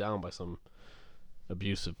locked down by some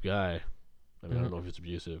abusive guy. I mean, I don't know if it's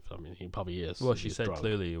abusive. I mean, he probably is. Well, if she he's said drunk.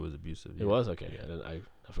 clearly it was abusive. It was okay. Yeah.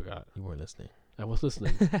 I forgot. You weren't listening. I was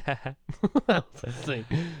listening. I was listening.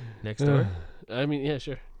 Next door. I mean, yeah,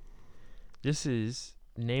 sure. This is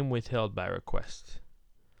name withheld by request.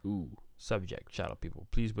 Ooh. Subject, shadow people.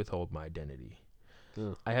 Please withhold my identity.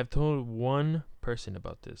 Ugh. I have told one person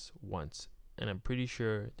about this once, and I'm pretty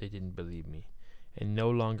sure they didn't believe me and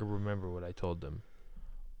no longer remember what I told them.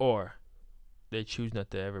 or they choose not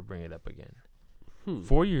to ever bring it up again.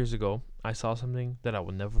 4 years ago, I saw something that I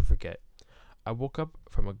will never forget. I woke up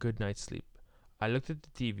from a good night's sleep. I looked at the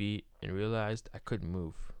TV and realized I couldn't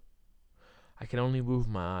move. I could only move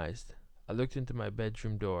my eyes. I looked into my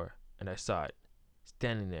bedroom door and I saw it,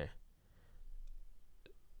 standing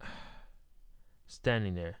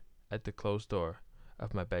there at the closed door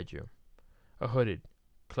of my bedroom. A hooded,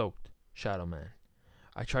 cloaked shadow man.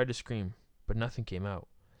 I tried to scream, but nothing came out.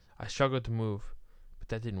 I struggled to move, but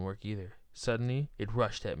that didn't work either. Suddenly, it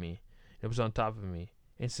rushed at me. It was on top of me.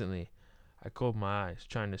 Instantly, I closed my eyes,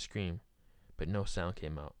 trying to scream, but no sound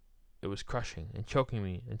came out. It was crushing and choking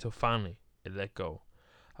me until finally it let go.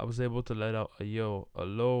 I was able to let out a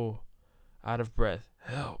low, out of breath,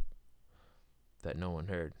 help, that no one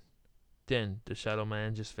heard. Then the shadow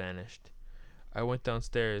man just vanished. I went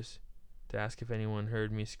downstairs to ask if anyone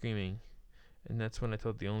heard me screaming, and that's when I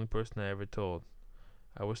told the only person I ever told.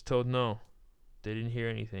 I was told no, they didn't hear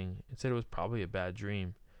anything, and said it was probably a bad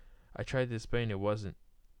dream. I tried to explain it wasn't.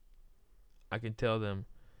 I can tell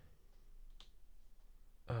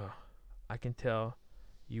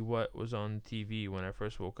you what was on TV when I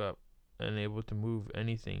first woke up, unable to move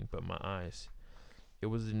anything but my eyes. It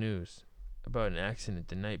was the news about an accident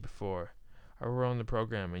the night before. I were on the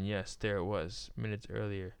program, and yes, there it was, minutes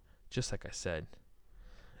earlier, just like I said.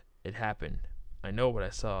 It happened. I know what I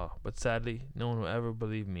saw, but sadly, no one will ever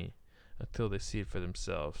believe me until they see it for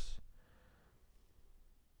themselves.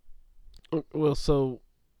 Well, so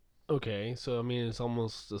okay, so I mean, it's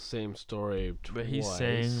almost the same story twice. But he's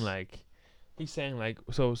saying like,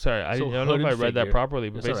 so sorry, I So don't know if I hooded read that figure. properly,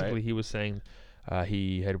 but That's basically alright. he was saying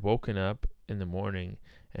he had woken up in the morning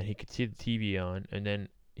and he could see the TV on, and then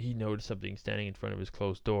he noticed something standing in front of his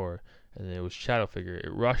closed door, and then it was shadow figure.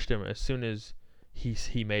 It rushed him as soon as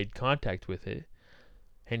he made contact with it,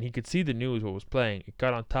 and he could see the news, what was playing. It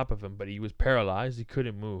got on top of him, but he was paralyzed. He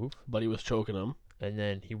couldn't move. But he was choking him. And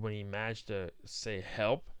then when he managed to say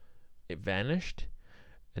help, it vanished.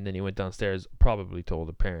 And then he went downstairs, probably told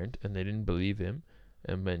a parent, and they didn't believe him.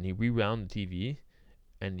 And then he rewound the TV,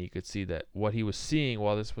 and he could see that what he was seeing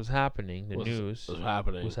while this was happening, the news was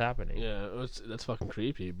happening. was happening. Yeah, that's fucking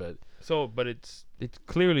creepy. But But it's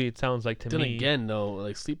clearly, it sounds like to then me. again, though,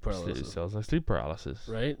 like sleep It paralysis, sounds like sleep paralysis.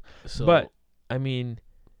 right? So, But I mean,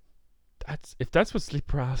 that's what sleep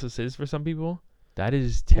paralysis is for some people. That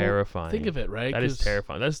is terrifying. think of it, right? That is 'Cause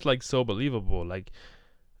terrifying. That's like so believable. Like,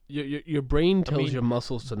 your brain tells mean- your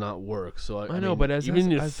muscles to not work. So I know, mean, but as- even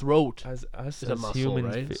as- your as- throat. as us It's a as muscle,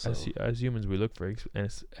 humans, right? as humans, we look for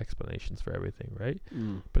explanations for everything, right?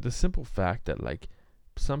 Mm. But the simple fact that like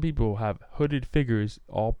some people have hooded figures,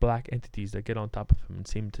 all black entities that get on top of them and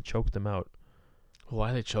seem to choke them out.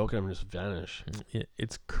 Why are they choking him and just vanish?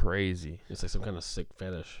 It's crazy. It's like some kind of sick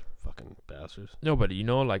fetish. Fucking bastards. No, but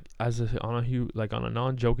like on a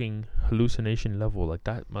non-joking hallucination level, like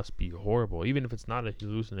that must be horrible. Even if it's not a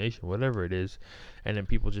hallucination, whatever it is, and then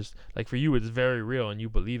people just like, for you, it's very real and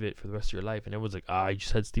you believe it for the rest of your life, and everyone's like, I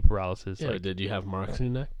just had sleep paralysis. Yeah, Like, did you have marks in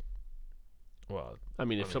your neck? well, I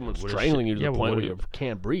mean, if I mean, someone's would a strangling you to yeah, the but point would where a- you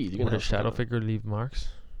can't breathe, you're gonna would a have some shadow kind of- figure leave marks?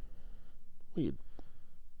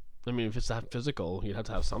 I mean, if it's that physical, you'd have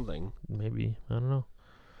to have something. Maybe, I don't know.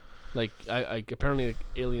 Like, I apparently like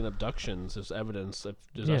alien abductions. There's evidence that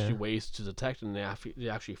there's Yeah. actually ways to detect, and they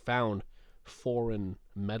actually found foreign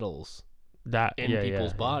metals That in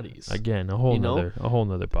people's bodies. Again, a whole You know? nother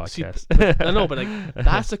See, podcast. I know, but like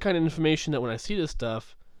that's the kind of information that when I see this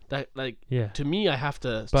stuff, that like yeah. to me, I have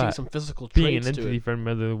to see But some physical Being an traits to entity it. from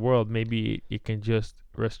another world, maybe it can just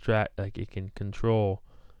restrict, like it can control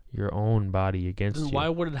your own body against Then you. why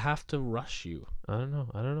would it have to rush you? I don't know.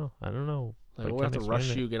 Like, I why would it have can't to rush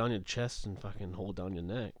explain it. you, get on your chest, and fucking hold down your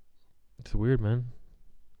neck? It's weird, man.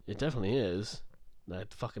 It definitely is.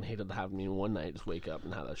 I'd fucking hate it to happen to me one night, just wake up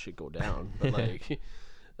and have that shit go down. But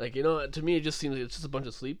like you know, to me it just seems like it's just a bunch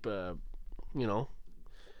of sleep. You know,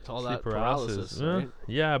 it's all Sleep that paralysis, right?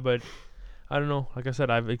 Yeah, but I don't know. Like I said,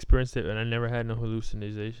 I've experienced it, and I never had no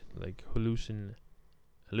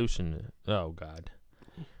Oh God,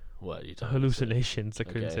 What are you talking hallucinations. I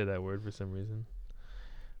couldn't Okay. say that word for some reason.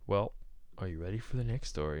 Well, are you ready for the next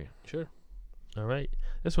story? Sure. All right.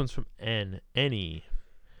 This one's from Annie.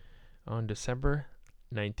 On December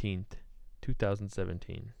 19th,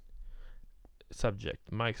 2017.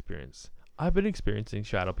 Subject, my experience. I've been experiencing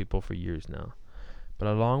shadow people for years now, but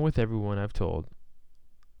along with everyone I've told,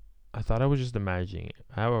 I thought I was just imagining it.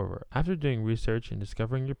 However, after doing research and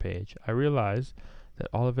discovering your page, I realized that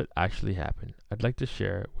all of it actually happened. I'd like to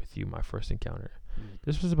share with you my first encounter.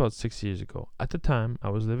 This was about 6 years ago. At the time, I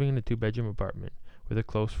was living in a 2-bedroom apartment with a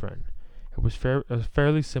close friend. It was a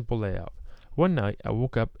fairly simple layout. One night, I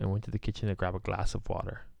woke up and went to the kitchen to grab a glass of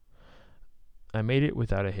water. I made it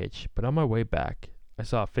without a hitch, but on my way back, I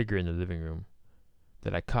saw a figure in the living room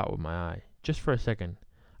that I caught with my eye. Just for a second,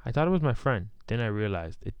 I thought it was my friend. Then I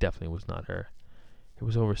realized it definitely was not her. It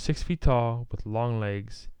was over 6 feet tall, with long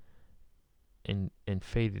legs, and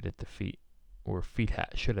faded at the feet, where feet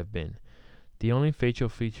should have been. The only facial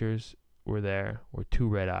features were 2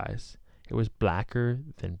 red eyes. It was blacker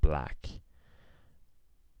than black.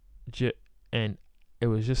 And it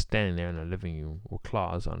was just standing there in the living room with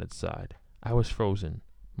claws on its side. I was frozen,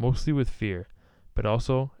 mostly with fear, but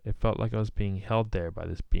also it felt like I was being held there by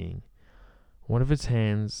this being. One of its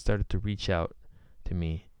hands started to reach out to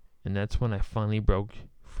me, and that's when I finally broke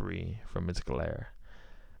free from its glare.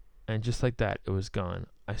 And just like that, it was gone.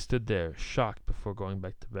 I stood there, shocked, before going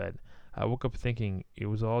back to bed. I woke up thinking it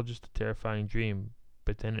was all just a terrifying dream,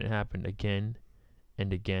 but then it happened again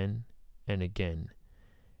and again and again.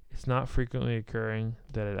 It's not frequently occurring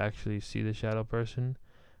that I'd actually see the shadow person,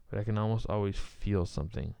 but I can almost always feel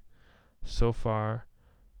something. So far,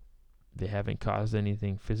 they haven't caused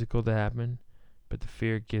anything physical to happen, but the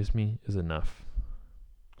fear it gives me is enough.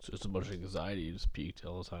 It's just a bunch of anxiety. You just peaked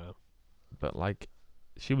all the time. But like,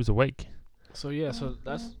 she was awake. So yeah, so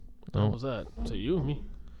that's Oh, what was that? So you and me.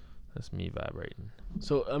 that's me vibrating.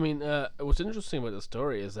 So I mean, what's interesting about the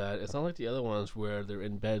story is that it's not like the other ones where they're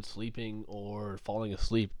in bed sleeping or falling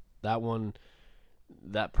asleep. That one,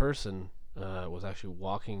 that person was actually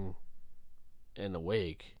walking and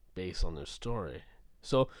awake based on their story.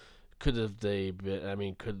 So could they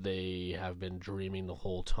have been dreaming the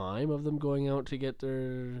whole time of them going out to get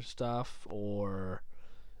their stuff, or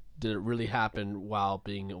did it really happen while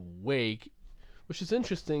being awake? Which is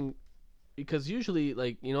interesting because usually,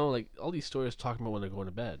 like all these stories talking about when they're going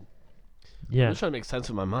to bed. Yeah. I'm just trying to make sense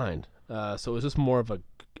in my mind. So is this more of a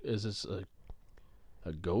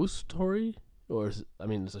ghost story, or it's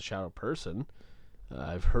a shadow person?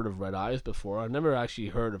 I've heard of red eyes before. I've never actually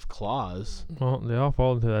heard of claws. Well, they all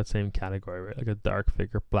fall into that same category, right? Like a dark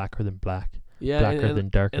figure, blacker than black, Yeah, blacker than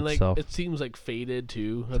dark and itself. it seems like faded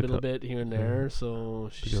too a It's like little a- bit here and there. So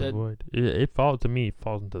she Like a said, void. It falls to me. It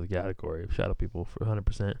falls into the category of shadow people for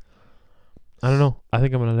 100%. I don't know. I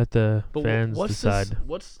think I'm gonna let the but fans what's decide.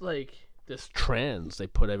 what's like this trance they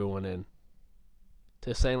put everyone in?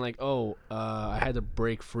 To saying like, oh, I had to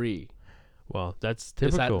break free. Well, that's Is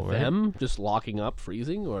typical, that right? them just locking up,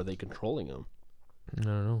 freezing, or are they controlling them? I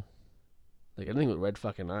don't know. Like anything with red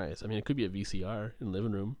fucking eyes. I mean, it could be a VCR in the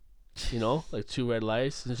living room. Like 2 red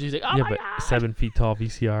lights, and she's like, "Oh Yeah, my but god!" 7 feet tall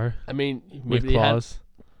VCR I mean, with maybe they had. claws.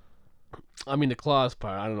 I mean, the claws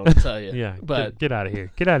part. I don't know what to tell you. Yeah, but get out of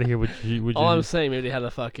here. Get out of here with you. all I'm saying, maybe they had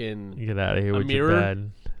a fucking Get out of here a with your mirror.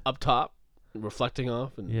 bad. up top, reflecting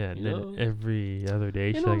off, and Yeah, and then every other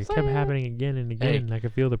day, she's know like, what it I'm kept saying? happening again and Hey. again. I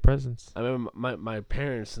could feel the presence. I remember my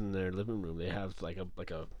parents in their living room. They have like a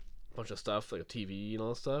bunch of stuff, like a TV and all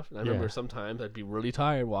that stuff. And I remember Yeah. sometimes I'd be really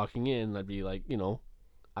tired walking in. And I'd be like,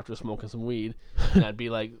 after smoking some weed, and I'd be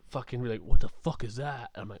like, what the fuck is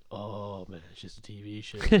that? And I'm like, oh man, it's just a TV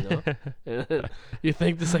shit, And then you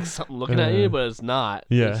think there's like something looking at you, but it's not.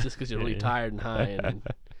 Yeah. It's just because you're really Yeah. tired and high and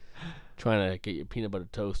trying to get your peanut butter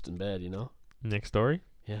toast in bed, Next story?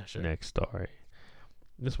 Yeah, sure. Next story.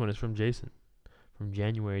 This one is from Jason. From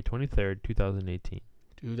January 23rd, 2018.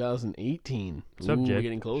 2018. Subject, Ooh, we're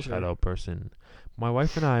getting closer. shadow person. My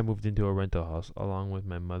wife and I moved into a rental house along with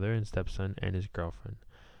my mother and stepson and his girlfriend.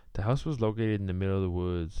 The house was located in the middle of the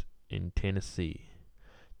woods in Tennessee.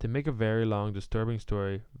 To make a very long, disturbing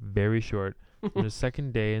story very short, on the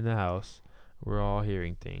second day in the house, we're all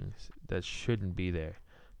hearing things that shouldn't be there.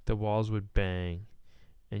 The walls would bang,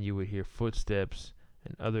 and you would hear footsteps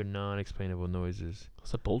and other non-explainable noises.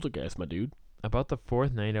 It's a poltergeist, my dude. About the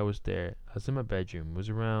 4th night I was there, I was in my bedroom. It was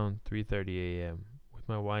around 3:30 a.m. with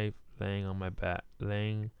my wife laying on my back.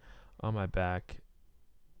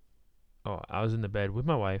 Oh, I was in the bed with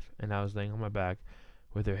my wife, and I was laying on my back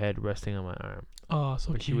with her head resting on my arm. Oh,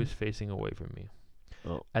 so But she was facing away from me.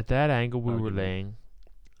 Oh. At that angle we How were would you be? laying,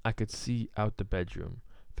 I could see out the bedroom,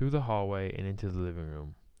 through the hallway, and into the living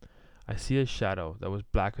room. I see a shadow that was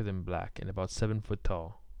blacker than black and about 7 foot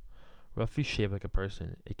tall, roughly shaped like a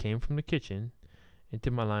person. It came from the kitchen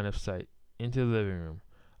into my line of sight, into the living room.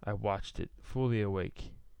 I watched it, fully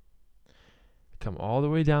awake, come all the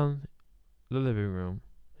way down the living room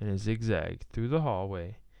in a zigzag through the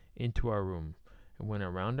hallway into our room, and went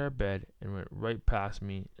around our bed and went right past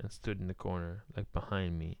me and stood in the corner, like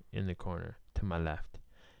behind me in the corner to my left.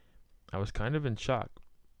 I was kind of in shock.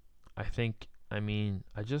 I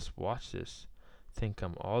just watched this thing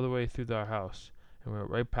come all the way through our house and went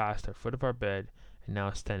right past our foot of our bed, and now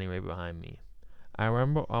it's standing right behind me. I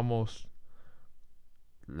remember almost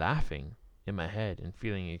laughing in my head and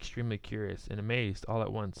feeling extremely curious and amazed all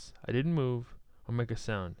at once. I didn't move or make a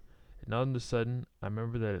sound, and all of a sudden, I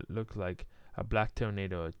remember that it looked like a black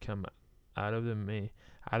tornado had come out of the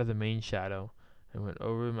main shadow and went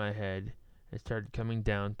over my head and started coming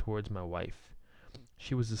down towards my wife.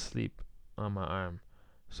 She was asleep on my arm.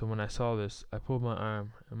 So when I saw this, I pulled my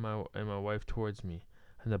arm and my wife towards me,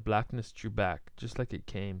 and the blackness drew back just like it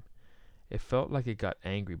came. It felt like it got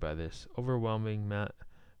angry by this overwhelming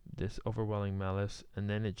malice, and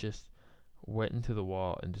then it just went into the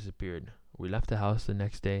wall and disappeared. We left the house the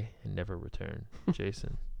next day and never returned.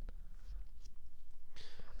 Jason.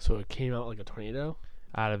 So it came out like a tornado?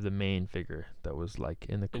 Out of the main figure that was like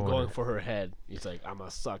in the And corner. going for her head. He's like, I'm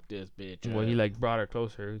gonna suck this bitch. Well, he like brought her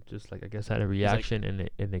closer, just like I guess had a reaction, and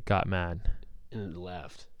it got mad. And it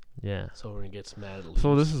left. Yeah. So when it gets mad, it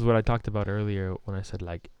So leaves. this is what I talked about earlier when I said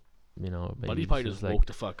like, maybe But he probably this just is like woke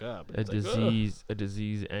the fuck up. a It's like,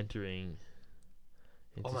 disease entering.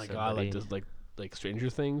 oh Into my god, somebody. like this, like Stranger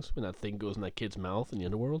Things when that thing goes in that kid's mouth in the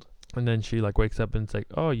underworld. And then she like wakes up and it's like,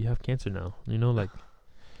 oh, you have cancer now. Like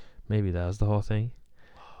maybe that was the whole thing.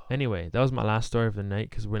 Anyway, that was my last story of the night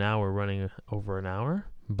because we're running over an hour.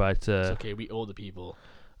 But It's okay, we owe the people.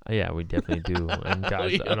 yeah, we definitely do. And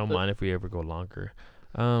guys, I don't mind if we ever go longer.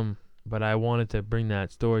 But I wanted to bring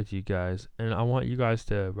that story to you guys, and I want you guys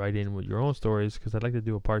to write in with your own stories because I'd like to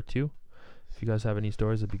do a part 2. If you guys have any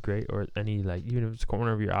stories, that'd be great, or any like even if it's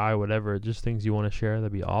corner of your eye, whatever, just things you want to share,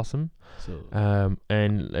 that'd be awesome. So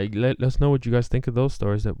And like let us know what you guys think of those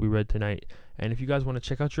stories that we read tonight. And if you guys want to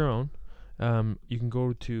check out your own, you can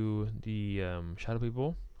go to the Shadow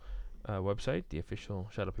People website, the official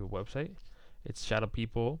Shadow People website. It's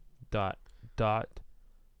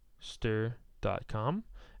shadowpeople.stir.com,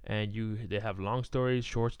 and they have long stories,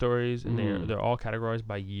 short stories, and they're all categorized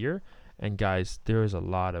by year. And guys, there is a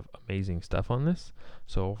lot of amazing stuff on this,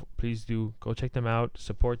 so please do go check them out,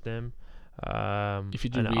 support them. if you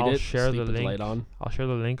do and read I'll it, share sleep the with the link. light on. I'll share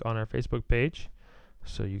the link on our Facebook page,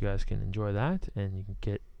 so you guys can enjoy that and you can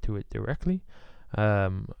get to it directly.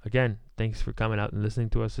 Again, thanks for coming out and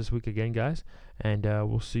listening to us this week again, guys, and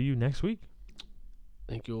we'll see you next week.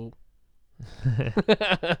 Thank you.